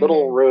a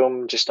little Mm-hmm.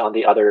 room just on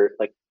the other,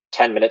 like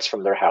 10 minutes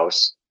from their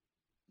house.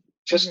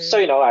 Just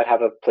Mm-hmm. so I'd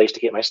have a place to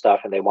keep my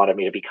stuff and they wanted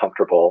me to be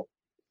comfortable.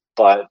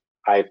 But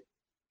I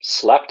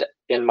slept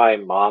in my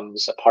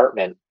mom's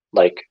apartment,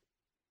 like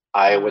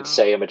I would Wow.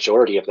 say a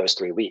majority of those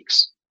 3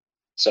 weeks.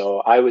 So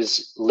I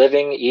was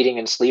living, eating,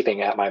 and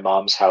sleeping at my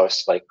mom's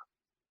house like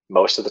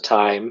most of the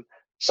time.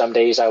 Some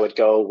days I would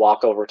go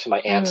walk over to my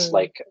aunt's Mm.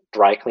 like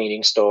dry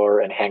cleaning store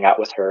and hang out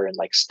with her and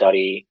like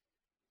study.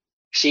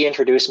 She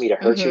introduced me to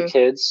her two Mm-hmm.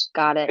 kids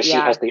Got it. because she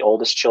Yeah. has the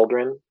oldest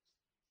children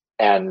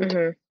and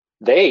Mm-hmm.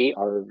 they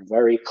are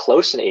very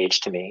close in age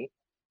to me.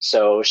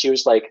 So she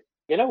was like,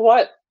 you know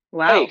what? Hey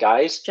Wow.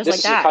 guys, Just this like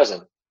is your that.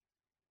 cousin.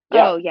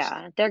 Yeah. Oh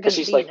yeah. They're Because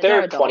gonna she's be, like, they're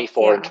they're adults.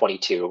 24 and Yeah.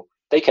 22.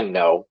 They can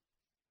know.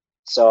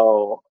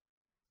 So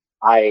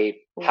I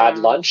had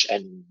Wow. lunch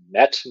and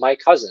met my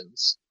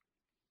cousins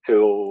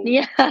who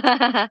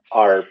Yeah.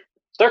 are,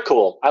 they're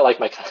cool. I like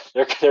my,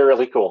 they're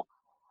really cool.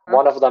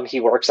 One of them, he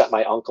works at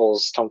my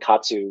uncle's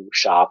tonkatsu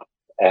shop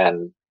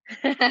and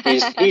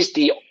he's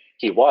the,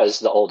 he was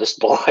the oldest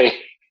boy.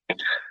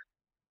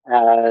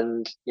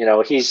 And,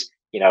 he's,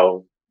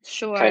 kind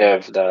Sure.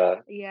 of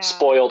the Yeah.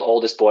 spoiled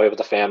oldest boy of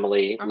the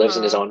family, lives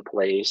in his Uh-huh. own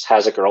place,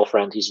 has a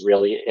girlfriend he's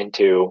really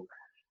into.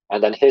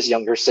 And then his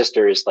younger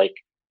sister is like,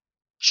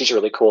 she's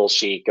really cool.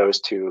 She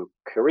goes to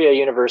Korea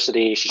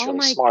University. She's Oh really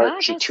my smart.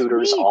 God, She how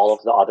tutors all sweet.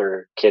 of the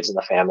other kids in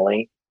the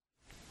family.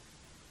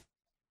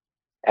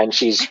 And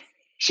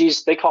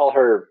they call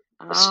her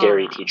a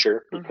scary Ah.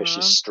 teacher because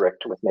she's Uh-huh.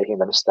 strict with making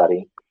them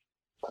study.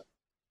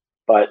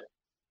 But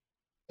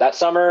that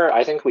summer,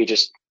 I think we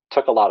just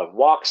took a lot of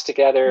walks Mm.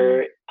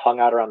 together, hung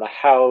out around the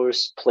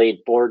house,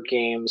 played board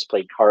games,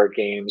 played card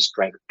games,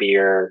 drank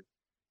beer.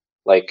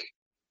 Like,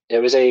 it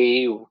was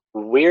a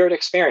weird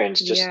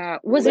experience just Yeah.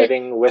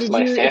 living with Did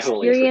my you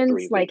family for experience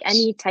three like weeks.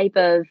 any type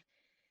of,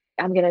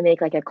 I'm gonna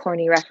make like a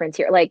corny reference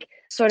here, like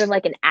sort of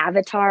like an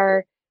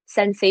avatar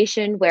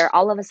sensation where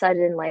all of a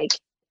sudden, like,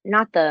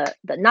 not the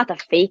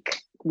fake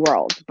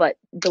world, but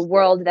the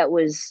world that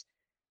was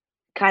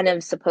kind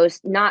of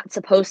not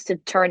supposed to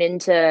turn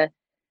into,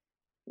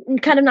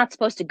 kind of not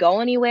supposed to go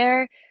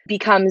anywhere,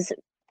 becomes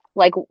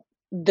like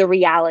the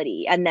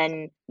reality, and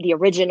then the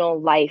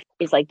original life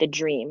is like the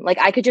dream. Like,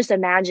 I could just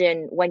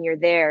imagine when you're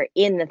there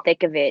in the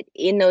thick of it,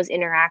 in those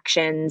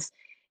interactions,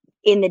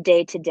 in the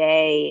day to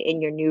day,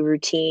 in your new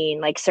routine,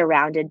 like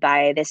surrounded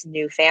by this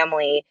new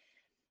family,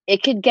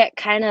 it could get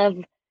kind of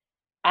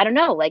I don't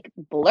know, like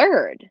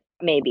blurred,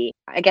 maybe.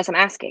 I guess I'm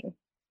asking.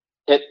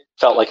 It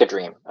felt like a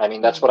dream. I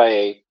mean, that's what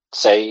Mm, I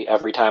say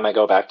every time I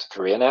go back to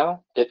Korea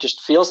now. It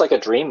just feels like a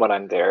dream when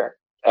I'm there.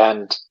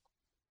 And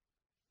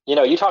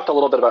you talked a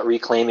little bit about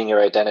reclaiming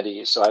your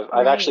identity. So I've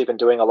right. actually been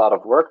doing a lot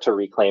of work to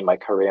reclaim my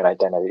Korean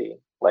identity.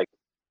 Like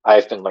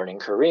I've been learning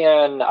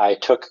Korean. I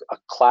took a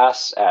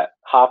class at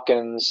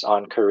Hopkins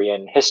on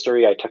Korean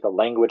history. I took a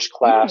language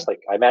class. Mm,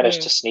 Like I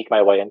managed to mm, sneak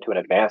my way into an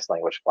advanced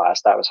language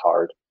class. That was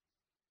hard.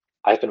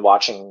 I've been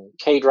watching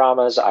K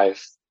dramas.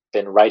 I've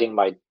been writing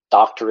my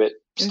doctorate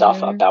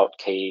stuff mm-hmm. about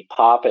K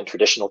pop and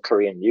traditional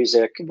Korean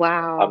music. I'm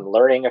Wow.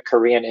 learning a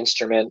Korean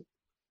instrument.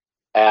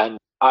 And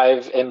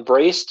I've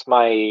embraced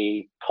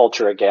my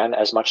culture again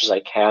as much as I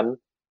can.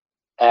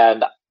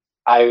 And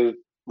I,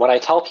 when I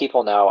tell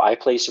people now, I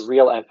place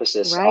real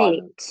emphasis Right.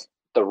 on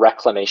the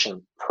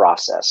reclamation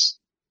process.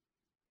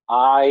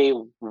 I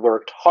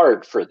worked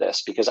hard for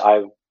this because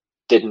I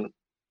didn't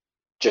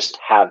just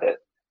have it.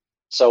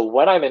 So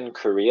when I'm in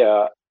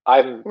Korea,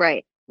 I'm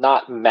Right.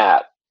 not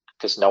Matt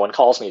because no one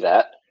calls me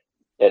that.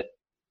 It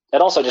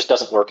it also just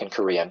doesn't work in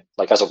Korean,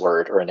 like as a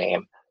word or a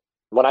name.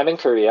 When I'm in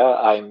Korea,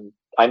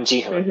 I'm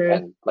Jihoon, Mm-hmm.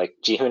 and like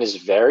Jihoon is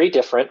very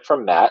different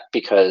from Matt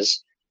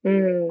because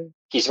Mm.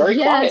 he's very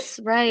quiet. Yes,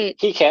 right.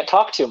 He can't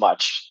talk too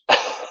much.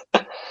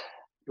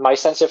 My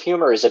sense of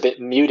humor is a bit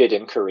muted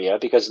in Korea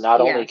because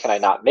not only can I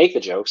Yes. not make the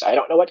jokes, I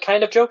don't know what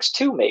kind of jokes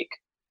to make.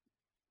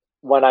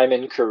 When I'm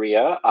in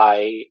Korea,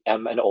 I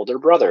am an older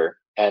brother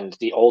and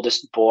the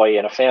oldest boy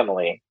in a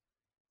family.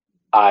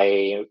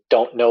 I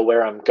don't know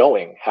where I'm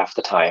going half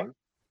the time,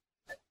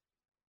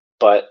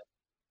 but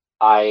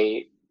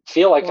I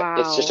feel like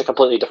it's just a Wow.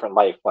 completely different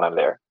life when I'm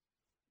there.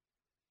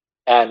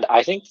 And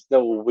I think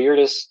the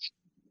weirdest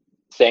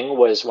thing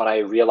was when I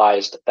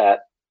realized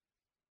that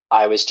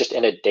I was just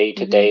in a day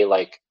to Mm-hmm. day,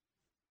 like,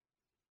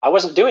 I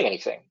wasn't doing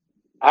anything.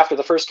 After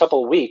the first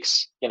couple of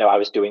weeks, I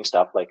was doing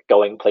stuff like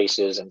going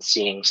places and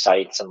seeing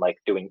sights and like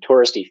doing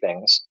touristy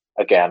things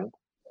again.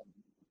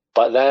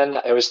 But then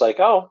it was like,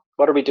 oh,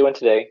 what are we doing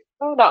today?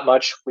 Oh, not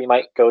much. We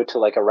might go to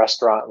like a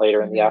restaurant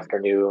later in the Mm-hmm.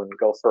 afternoon,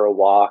 go for a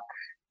walk,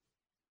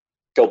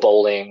 go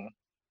bowling.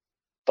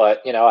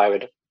 But,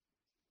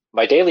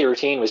 my daily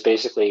routine was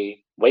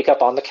basically wake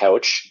up on the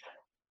couch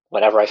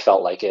whenever I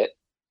felt like it,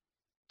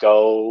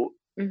 go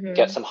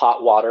get Mm-hmm. some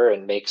hot water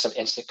and make some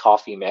instant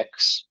coffee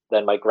mix.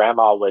 Then my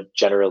grandma would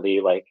generally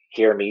like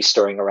hear me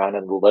stirring around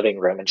in the living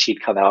room and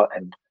she'd come out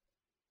and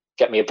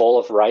get me a bowl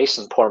of rice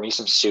and pour me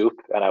some soup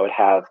and I would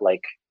have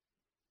like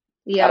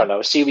I Yeah. don't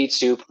know, seaweed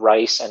soup,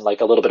 rice and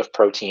like a little bit of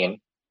protein.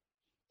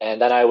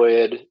 And then I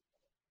would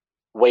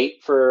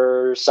wait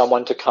for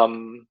someone to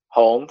come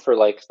home for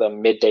like the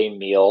midday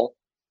meal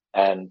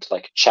and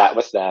like chat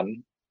with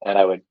them and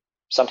I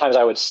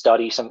would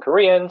study some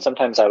Korean,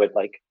 sometimes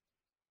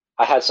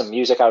I had some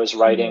music I was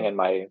writing, Mm-hmm.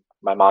 and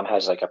my mom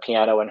has like a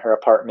piano in her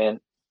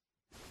apartment.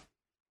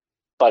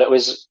 But it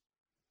was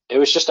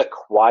just a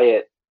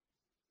quiet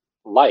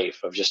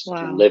life of just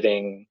Wow.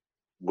 living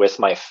with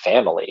my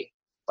family.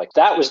 Like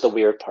that was the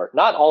weird part.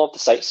 Not all of the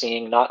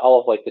sightseeing, not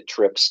all of like the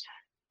trips.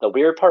 The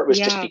weird part was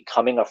just Yeah.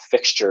 becoming a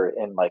fixture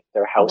in like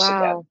their house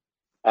again. Wow.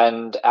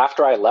 And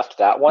after I left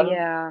that one,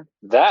 Yeah.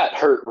 that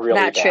hurt really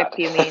That trip, bad.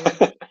 you mean?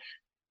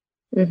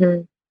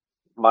 Mm-hmm.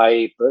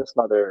 My birth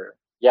mother,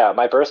 yeah,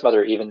 my birth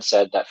mother even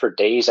said that for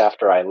days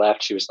after I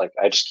left, she was like,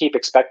 I just keep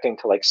expecting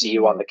to like see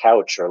you on Mm-hmm. the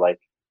couch or like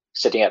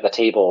sitting at the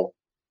table.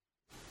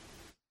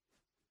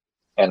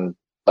 And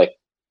like,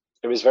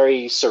 it was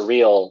very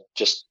surreal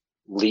just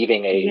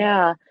leaving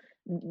Yeah.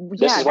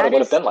 this Yeah, is what it that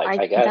would have is been like,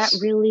 I that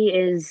guess. really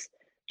is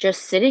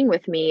just sitting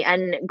with me.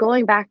 And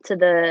going back to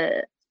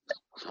the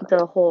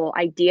whole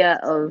idea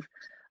of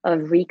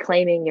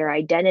reclaiming your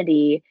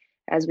identity,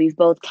 as we've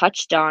both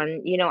touched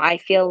on, I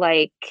feel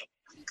like,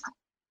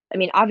 I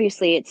mean,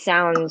 obviously it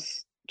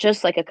sounds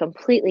just like a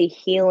completely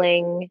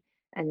healing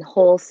and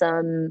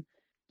wholesome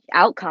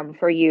outcome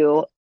for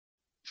you.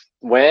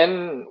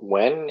 When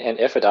and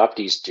if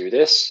adoptees do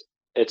this,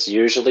 it's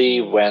usually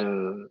Mm.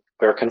 when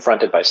we're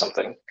confronted by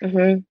something.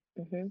 Mhm.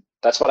 Mhm.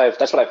 That's what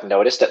I've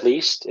noticed at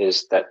least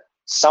is that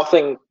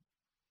something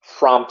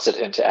prompts it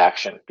into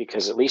action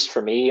because at least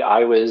for me,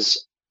 I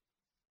was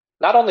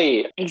not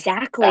only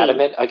Exactly.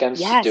 adamant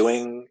against Yes.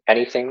 doing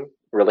anything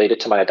related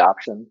to my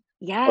adoption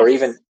or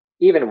even Yes.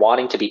 even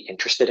wanting to be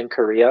interested in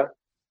Korea,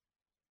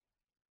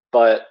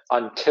 but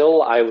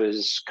until I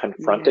was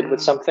confronted with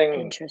Yeah.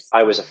 something,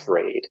 I was Interesting.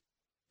 afraid.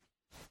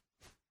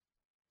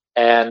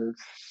 And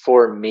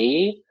for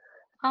me,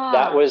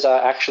 that Ah. was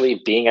actually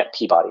being at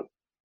Peabody.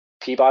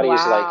 Peabody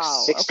is like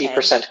Wow. Okay.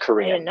 60% I didn't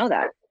Korean. know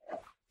that.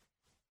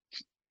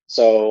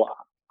 So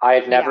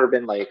I've never Yeah.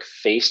 been like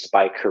faced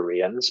by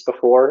Koreans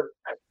before.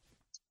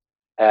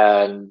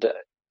 And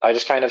I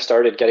just kind of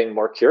started getting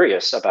more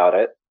curious about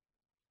it.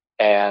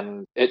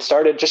 And it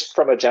started just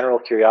from a general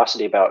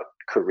curiosity about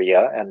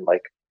Korea and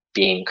like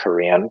being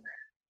Korean.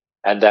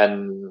 And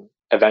then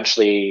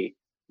eventually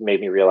made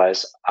me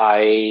realize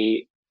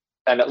I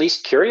am at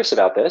least curious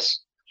about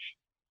this.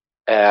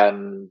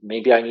 And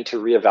maybe I need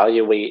to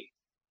reevaluate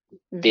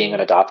being an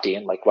Hmm. adoptee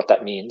and like what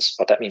that means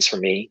for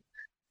me.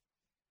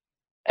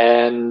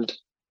 And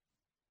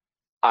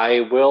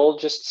I will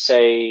just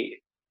say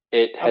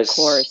it Of has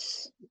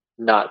course.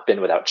 not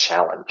been without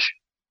challenge.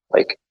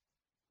 Like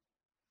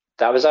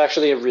that was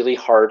actually a really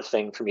hard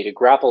thing for me to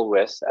grapple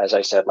with. As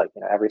I said, like,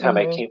 you know, Hmm.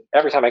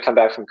 every time I come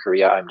back from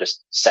Korea, I'm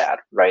just sad,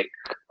 right?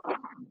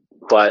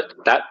 But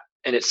that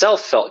in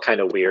itself felt kind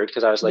of weird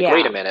because I was like,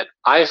 wait a Yeah. minute,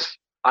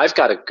 I've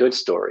got a good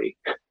story.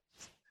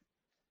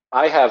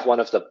 I have one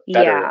of the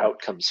better Yeah.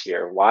 outcomes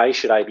here. Why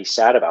should I be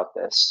sad about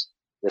this?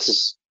 This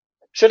is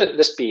shouldn't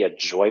this be a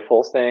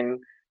joyful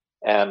thing?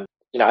 And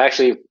you know, I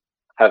actually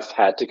have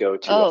had to go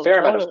to a Oh, fair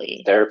amount of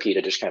totally. therapy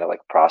to just kind of like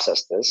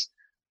process this.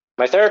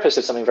 My therapist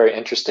did something very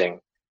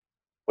interesting,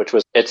 which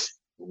was it's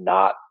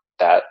not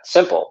that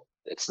simple.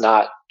 It's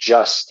not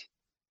just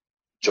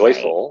Right.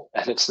 joyful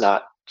and it's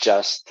not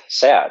just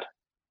sad.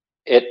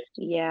 It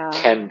Yeah.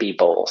 can be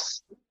both.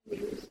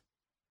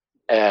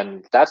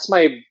 And that's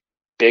my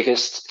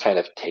biggest kind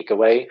of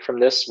takeaway from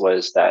this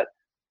was that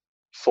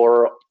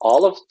for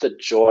all of the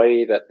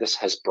joy that this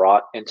has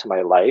brought into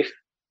my life,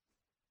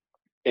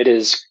 it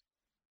has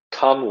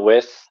come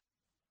with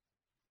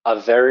a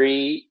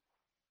very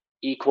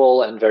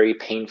equal and very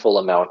painful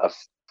amount of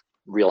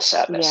real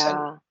sadness and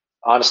Yeah.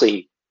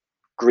 honestly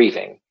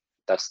grieving.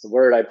 That's the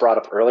word I brought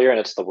up earlier, and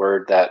it's the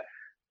word that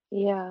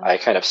Yeah. I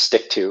kind of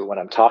stick to when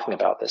I'm talking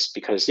about this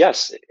because,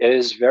 yes, it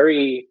is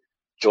very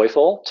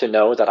joyful to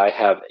know that I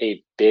have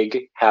a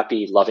big,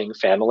 happy, loving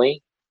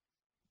family,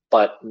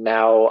 but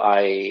now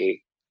I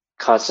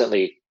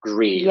constantly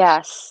grieve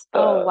Yes.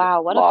 Oh, the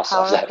wow. What a loss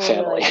of that powerful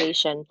family.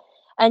 realization.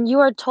 And you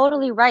are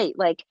totally right.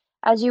 Like,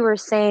 as you were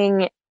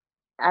saying,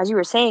 as you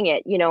were saying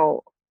it,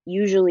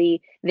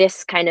 usually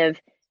this kind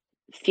of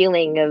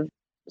feeling of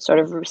sort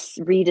of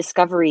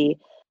rediscovery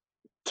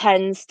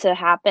tends to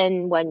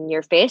happen when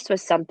you're faced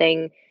with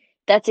something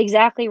that's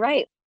exactly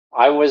right.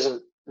 I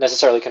wasn't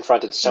necessarily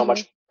confronted so Hmm.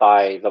 much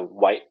by the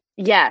whiteness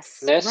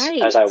Yes,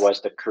 as I right.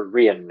 was the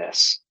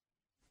Koreanness.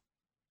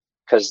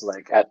 Because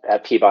like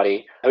at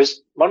Peabody, I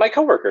was one of my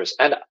coworkers,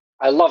 and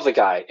I love the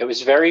guy. It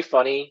was very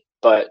funny,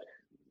 but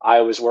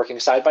I was working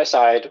side by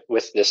side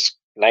with this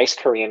nice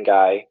Korean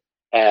guy,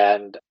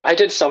 and I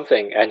did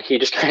something, and he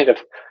just kind of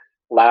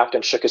laughed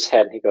and shook his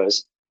head, and he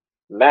goes,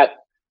 "Matt,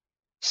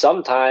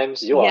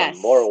 sometimes you are Yes.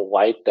 more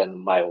white than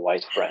my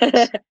white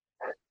friends."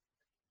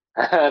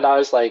 And I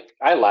was like,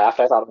 I laughed.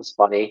 I thought it was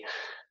funny,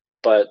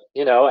 but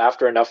you know,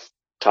 after enough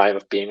time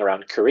of being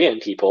around Korean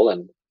people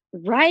and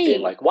being Right.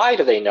 like, why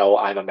do they know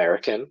I'm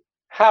American? Yeah.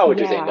 How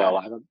do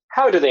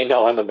they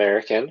know I'm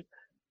American?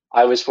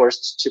 I was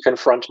forced to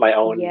confront my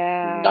own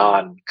Yeah.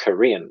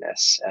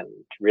 non-Koreanness and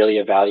really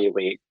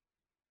evaluate,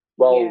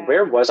 well,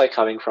 where Yeah. was I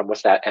coming from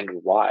with that and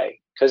why?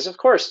 Because of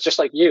course, just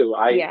like you,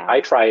 I Yeah.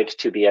 tried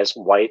to be as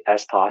white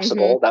as Hmm.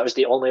 possible. That was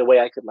the only way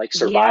I could like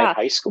survive Yeah.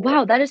 high school.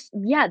 Wow,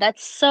 yeah,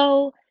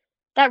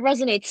 that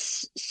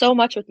resonates so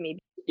much with me.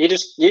 You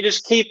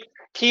just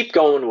keep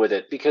going with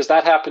it because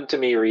that happened to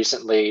me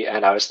recently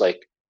and I was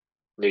like,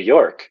 New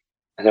York.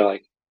 And they're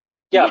like,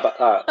 yeah, Yeah.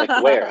 but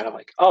like where? And I'm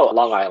like, oh,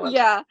 Long Island.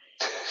 Yeah.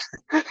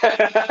 You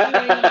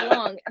don't even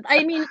belong.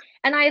 I mean,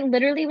 and I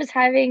literally was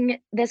having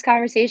this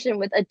conversation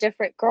with a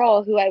different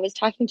girl who I was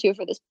talking to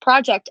for this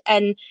project,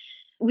 and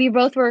we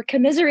both were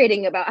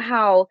commiserating about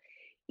how,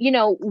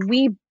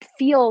 we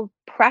feel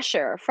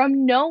pressure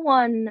from no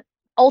one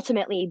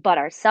ultimately but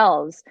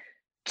ourselves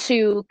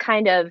to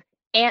kind of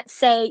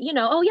say,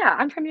 oh yeah,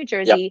 I'm from New Yep.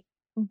 Jersey,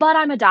 but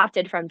I'm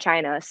adopted from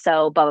China,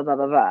 so blah blah blah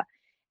blah blah.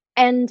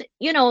 And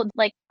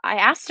like I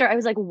asked her, I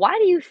was like, why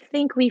do you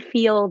think we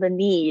feel the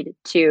need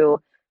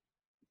to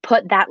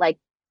put that like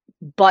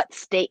but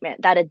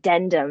statement, that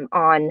addendum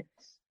on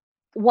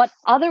what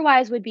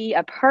otherwise would be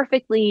a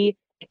perfectly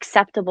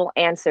acceptable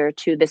answer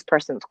to this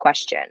person's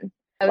question?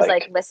 I was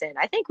like, Like, listen,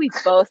 I think we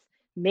both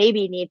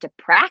maybe need to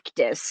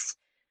practice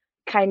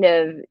kind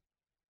of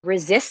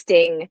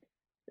resisting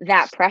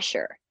that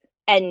pressure.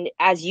 And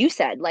as you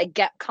said, like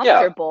get yeah,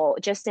 comfortable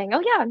just saying, oh,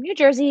 yeah, I'm New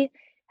Jersey.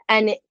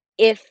 And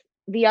if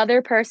the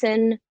other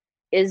person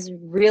is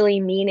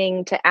really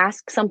meaning to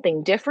ask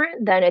something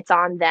different, then it's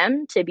on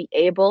them to be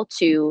able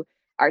to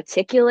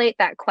articulate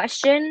that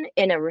question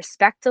in a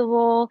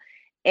respectable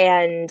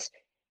and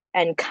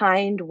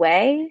kind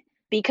way,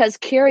 because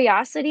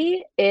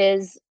curiosity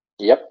is,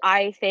 yep,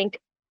 I think,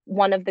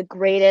 one of the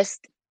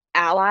greatest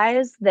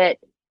allies that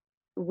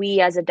we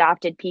as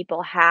adopted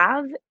people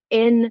have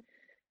in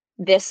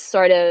this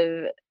sort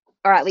of,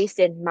 or at least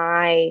in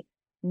my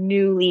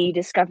newly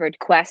discovered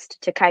quest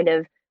to kind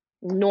of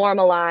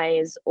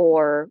normalize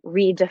or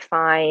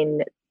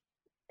redefine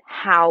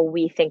how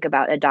we think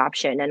about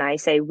adoption. And I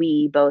say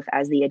we both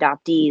as the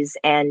adoptees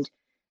and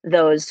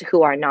those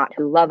who are not,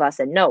 who love us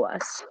and know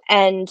us.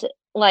 And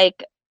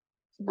like,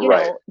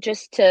 right.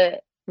 just to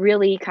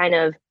really kind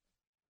of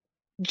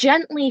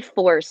gently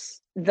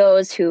force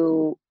those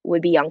who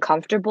would be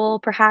uncomfortable,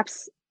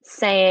 perhaps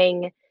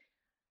saying,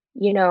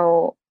 you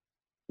know,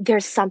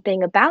 there's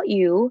something about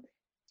you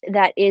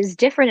that is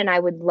different. And I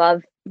would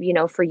love,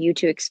 for you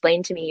to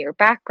explain to me your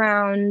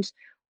background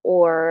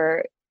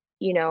or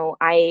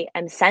I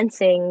am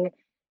sensing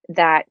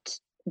that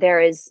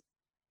there is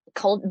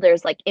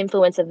there's like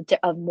influence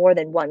of more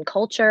than one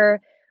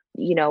culture.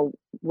 You know,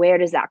 where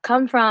does that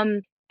come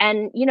from?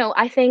 And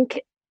I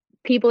think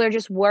people are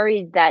just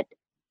worried that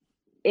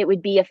it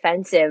would be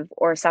offensive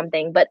or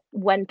something. But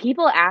when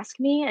people ask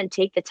me and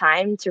take the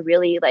time to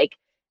really like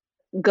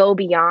go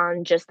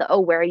beyond just the, oh,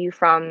 where are you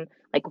from?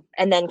 Like,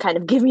 and then kind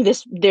of give me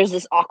there's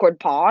this awkward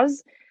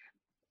pause.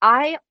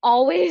 I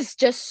always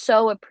just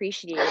so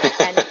appreciate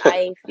it. And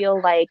I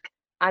feel like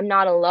I'm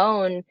not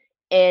alone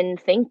in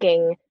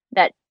thinking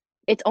that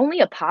it's only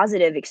a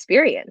positive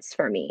experience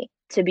for me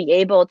to be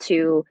able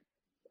to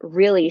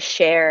really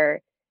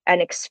share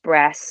and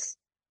express,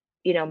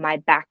 my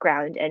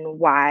background and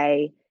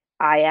why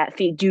I if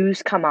you do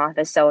come off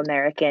as so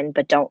American,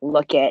 but don't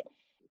look it.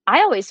 I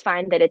always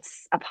find that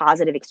it's a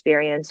positive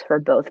experience for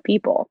both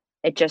people.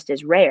 It just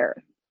is rare.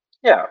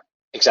 Yeah,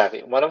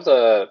 exactly. One of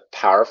the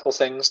powerful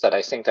things that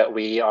I think that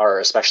we are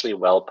especially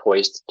well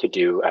poised to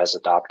do as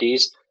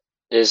adoptees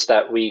is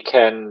that we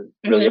can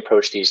really Hmm.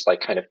 approach these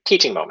like kind of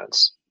teaching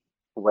moments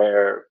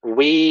where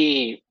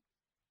we,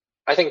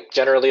 I think,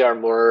 generally are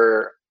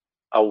more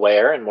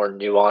aware and more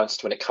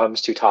nuanced when it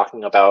comes to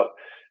talking about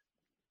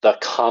the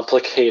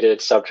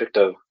complicated subject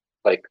of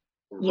like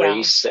Yeah.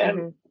 race and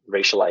Hmm.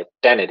 racial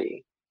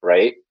identity,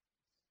 right?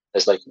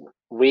 It's like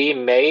we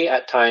may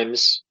at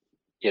times,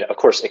 of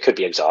course, it could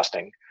be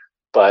exhausting,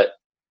 but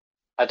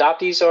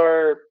adoptees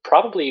are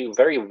probably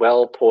very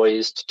well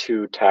poised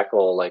to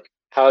tackle like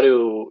how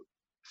to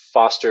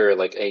foster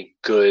like a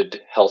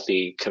good,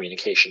 healthy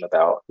communication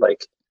about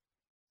like,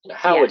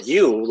 how would Yes.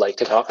 you like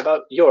to talk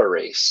about your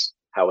race?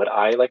 How would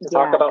I like to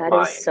talk Yeah, about that is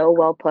mine? so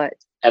well put.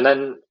 And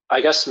then I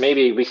guess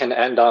maybe we can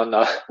end on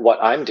what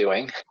I'm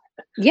doing.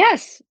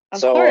 Yes, of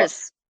So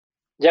course.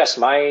 yes,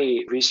 my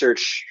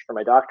research for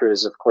my doctorate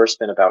has, of course,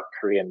 been about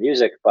Korean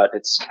music, but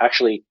it's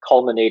actually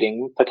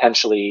culminating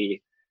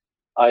potentially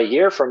a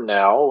year from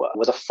now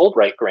with a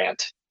Fulbright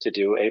grant to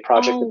do a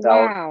project Oh,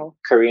 about wow.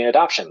 Korean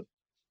adoption.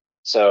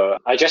 So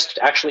I just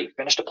actually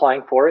finished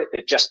applying for it.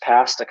 It just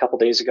passed a couple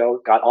days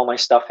ago, got all my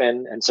stuff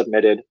in and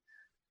submitted.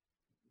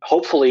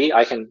 Hopefully,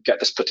 I can get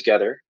this put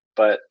together.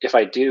 But if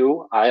I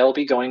do, I'll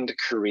be going to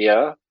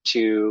Korea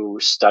to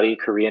study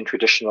Korean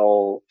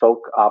traditional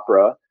folk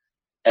opera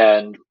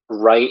and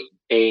write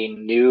a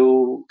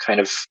new kind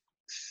of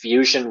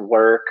fusion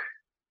work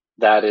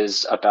that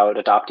is about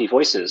adoptee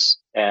voices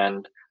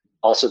and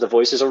also the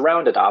voices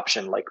around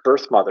adoption, like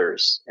birth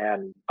mothers.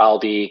 And I'll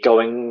be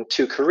going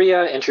to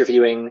Korea,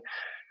 interviewing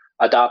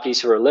adoptees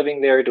who are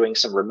living there, doing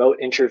some remote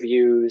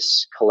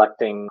interviews,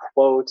 collecting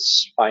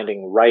quotes,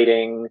 finding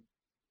writing,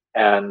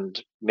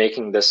 and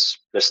making this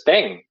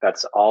thing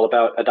that's all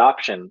about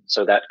adoption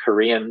so that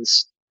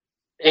Koreans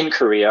in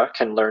Korea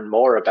can learn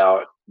more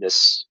about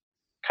this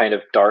kind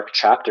of dark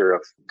chapter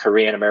of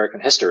Korean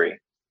American history.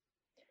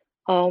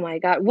 Oh my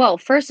God. Well,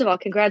 first of all,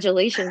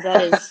 congratulations.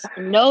 That is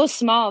no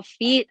small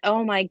feat.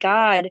 Oh my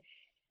God.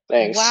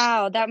 Thanks.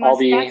 Wow, I'll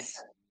be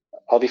that's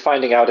I'll be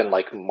finding out in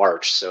like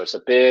March, so it's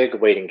a big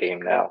waiting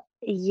game now.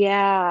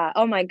 yeah.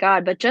 Oh my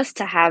God. But just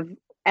to have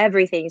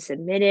everything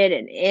submitted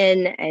and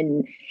in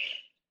and,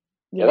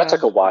 Yeah, that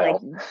took a like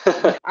while.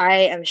 I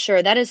am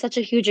sure that is such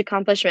a huge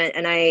accomplishment.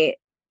 And I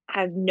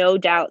have no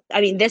doubt.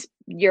 I mean,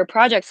 your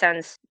project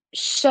sounds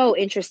so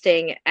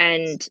interesting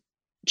and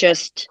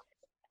just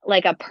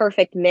like a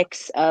perfect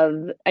mix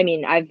of, I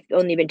mean, I've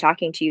only been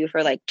talking to you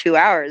for like 2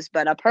 hours,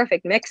 but a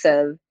perfect mix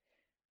of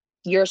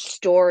your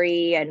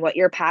story and what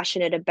you're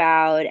passionate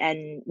about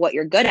and what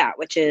you're good at,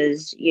 which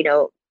is,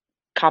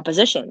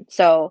 composition.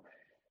 So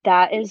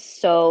that is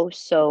so,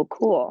 so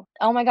cool.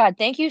 Oh my God.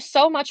 Thank you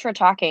so much for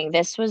talking.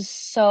 This was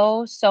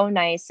so, so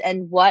nice.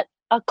 And what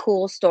a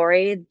cool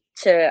story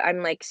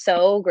I'm like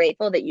so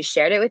grateful that you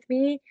shared it with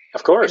me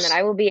Of and that course.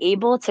 I will be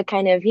able to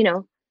kind of,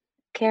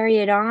 carry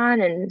it on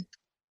and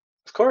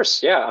Of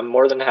course. Yeah, I'm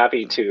more than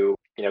happy to,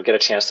 get a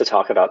chance to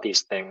talk about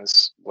these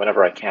things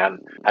whenever I can.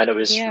 And it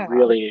was yeah.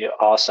 really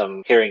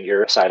awesome hearing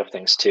your side of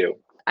things too.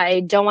 I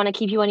don't want to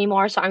keep you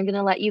anymore, so I'm going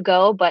to let you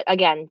go. But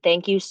again,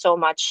 thank you so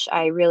much.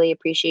 I really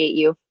appreciate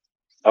you.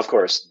 Of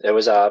course. It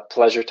was a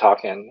pleasure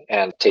talking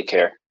and take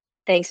care.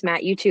 Thanks,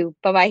 Matt. You too.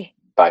 Bye bye.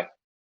 Bye.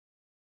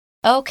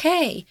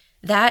 Okay,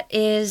 that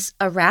is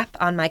a wrap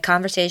on my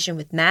conversation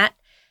with Matt.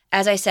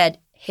 As I said,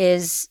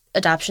 his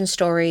adoption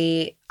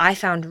story I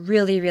found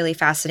really, really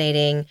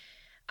fascinating.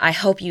 I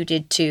hope you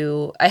did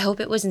too. I hope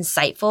it was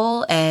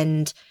insightful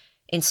and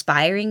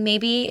inspiring,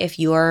 maybe, if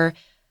you're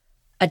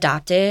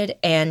adopted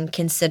and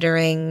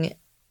considering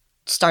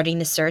starting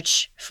the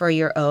search for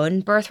your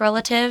own birth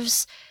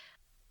relatives.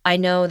 I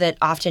know that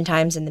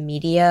oftentimes in the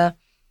media,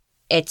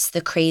 it's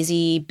the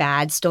crazy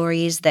bad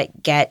stories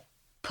that get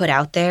put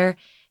out there.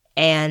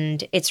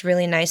 And it's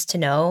really nice to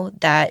know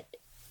that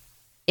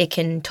it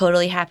can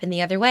totally happen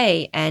the other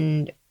way.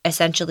 And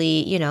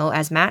essentially,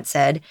 as Matt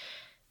said,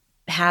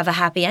 have a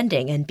happy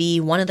ending and be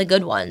one of the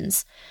good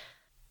ones.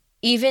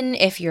 Even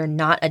if you're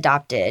not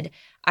adopted,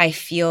 I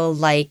feel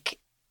like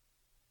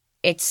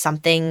it's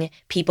something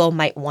people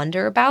might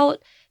wonder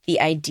about, the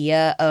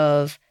idea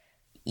of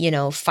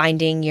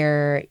finding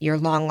your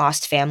long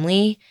lost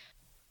family.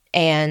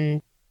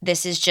 And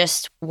this is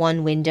just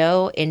one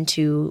window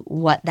into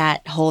what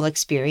that whole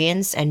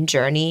experience and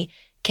journey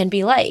can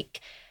be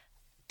like.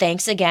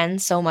 Thanks again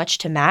so much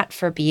to Matt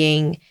for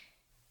being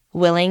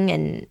willing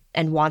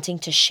and wanting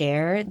to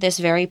share this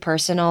very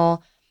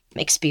personal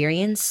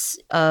experience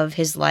of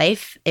his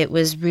life. It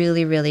was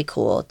really, really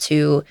cool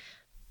to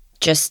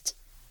just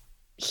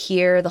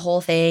hear the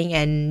whole thing,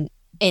 and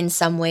in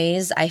some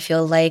ways I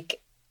feel like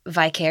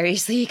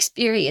vicariously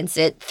experience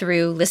it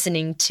through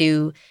listening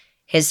to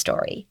his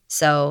story.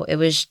 So it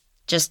was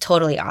just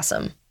totally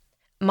awesome.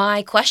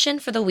 My question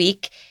for the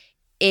week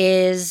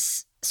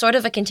is sort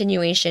of a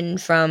continuation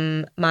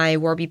from my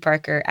Warby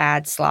Parker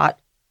ad slot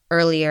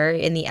earlier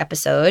in the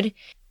episode.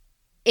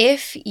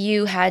 If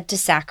you had to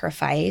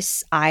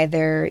sacrifice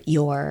either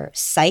your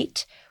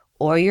sight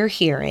or your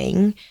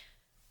hearing,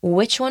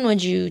 which one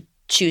would you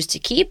choose to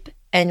keep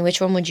and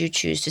which one would you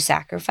choose to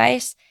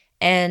sacrifice,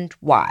 and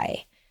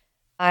why?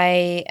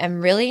 I'm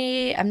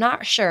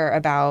not sure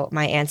about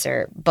my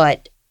answer,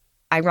 but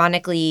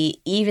ironically,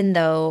 even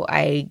though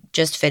I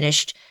just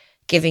finished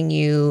giving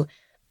you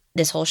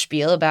this whole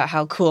spiel about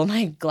how cool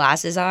my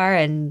glasses are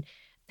and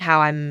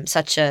how I'm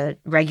such a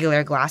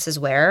regular glasses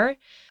wearer,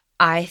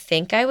 I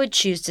think I would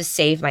choose to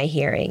save my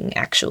hearing,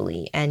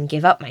 actually, and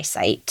give up my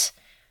sight.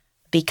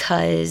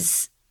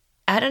 Because,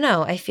 I don't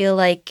know, I feel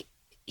like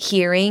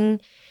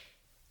hearing,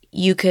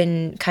 you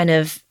can kind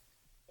of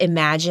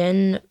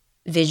imagine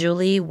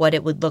visually what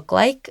it would look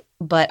like,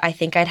 but I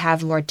think I'd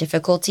have more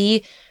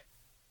difficulty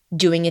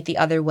doing it the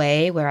other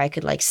way, where I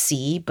could like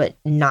see but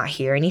not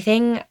hear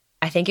anything.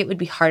 I think it would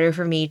be harder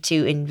for me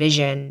to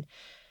envision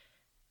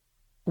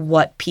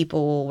what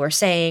people were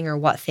saying or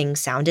what things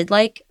sounded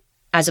like,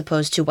 as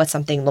opposed to what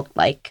something looked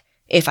like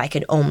if I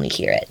could only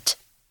hear it.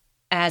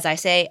 As I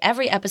say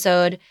every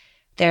episode,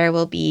 there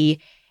will be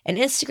an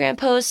Instagram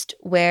post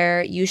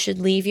where you should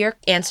leave your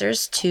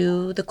answers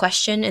to the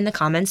question in the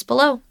comments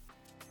below.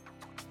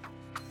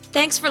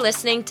 Thanks for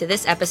listening to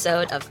this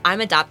episode of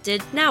I'm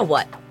Adopted, Now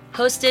What?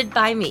 Hosted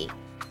by me,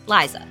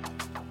 Liza.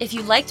 If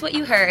you liked what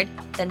you heard,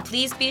 then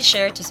please be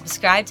sure to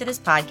subscribe to this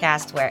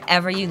podcast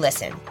wherever you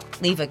listen.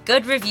 Leave a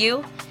good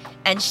review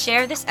and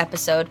share this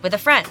episode with a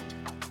friend.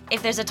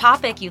 If there's a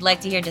topic you'd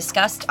like to hear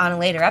discussed on a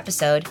later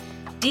episode,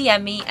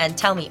 DM me and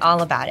tell me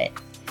all about it.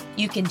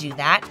 You can do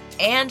that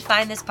and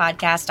find this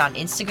podcast on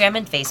Instagram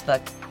and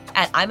Facebook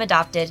at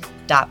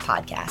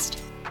I'mAdopted.podcast.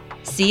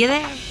 See you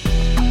there.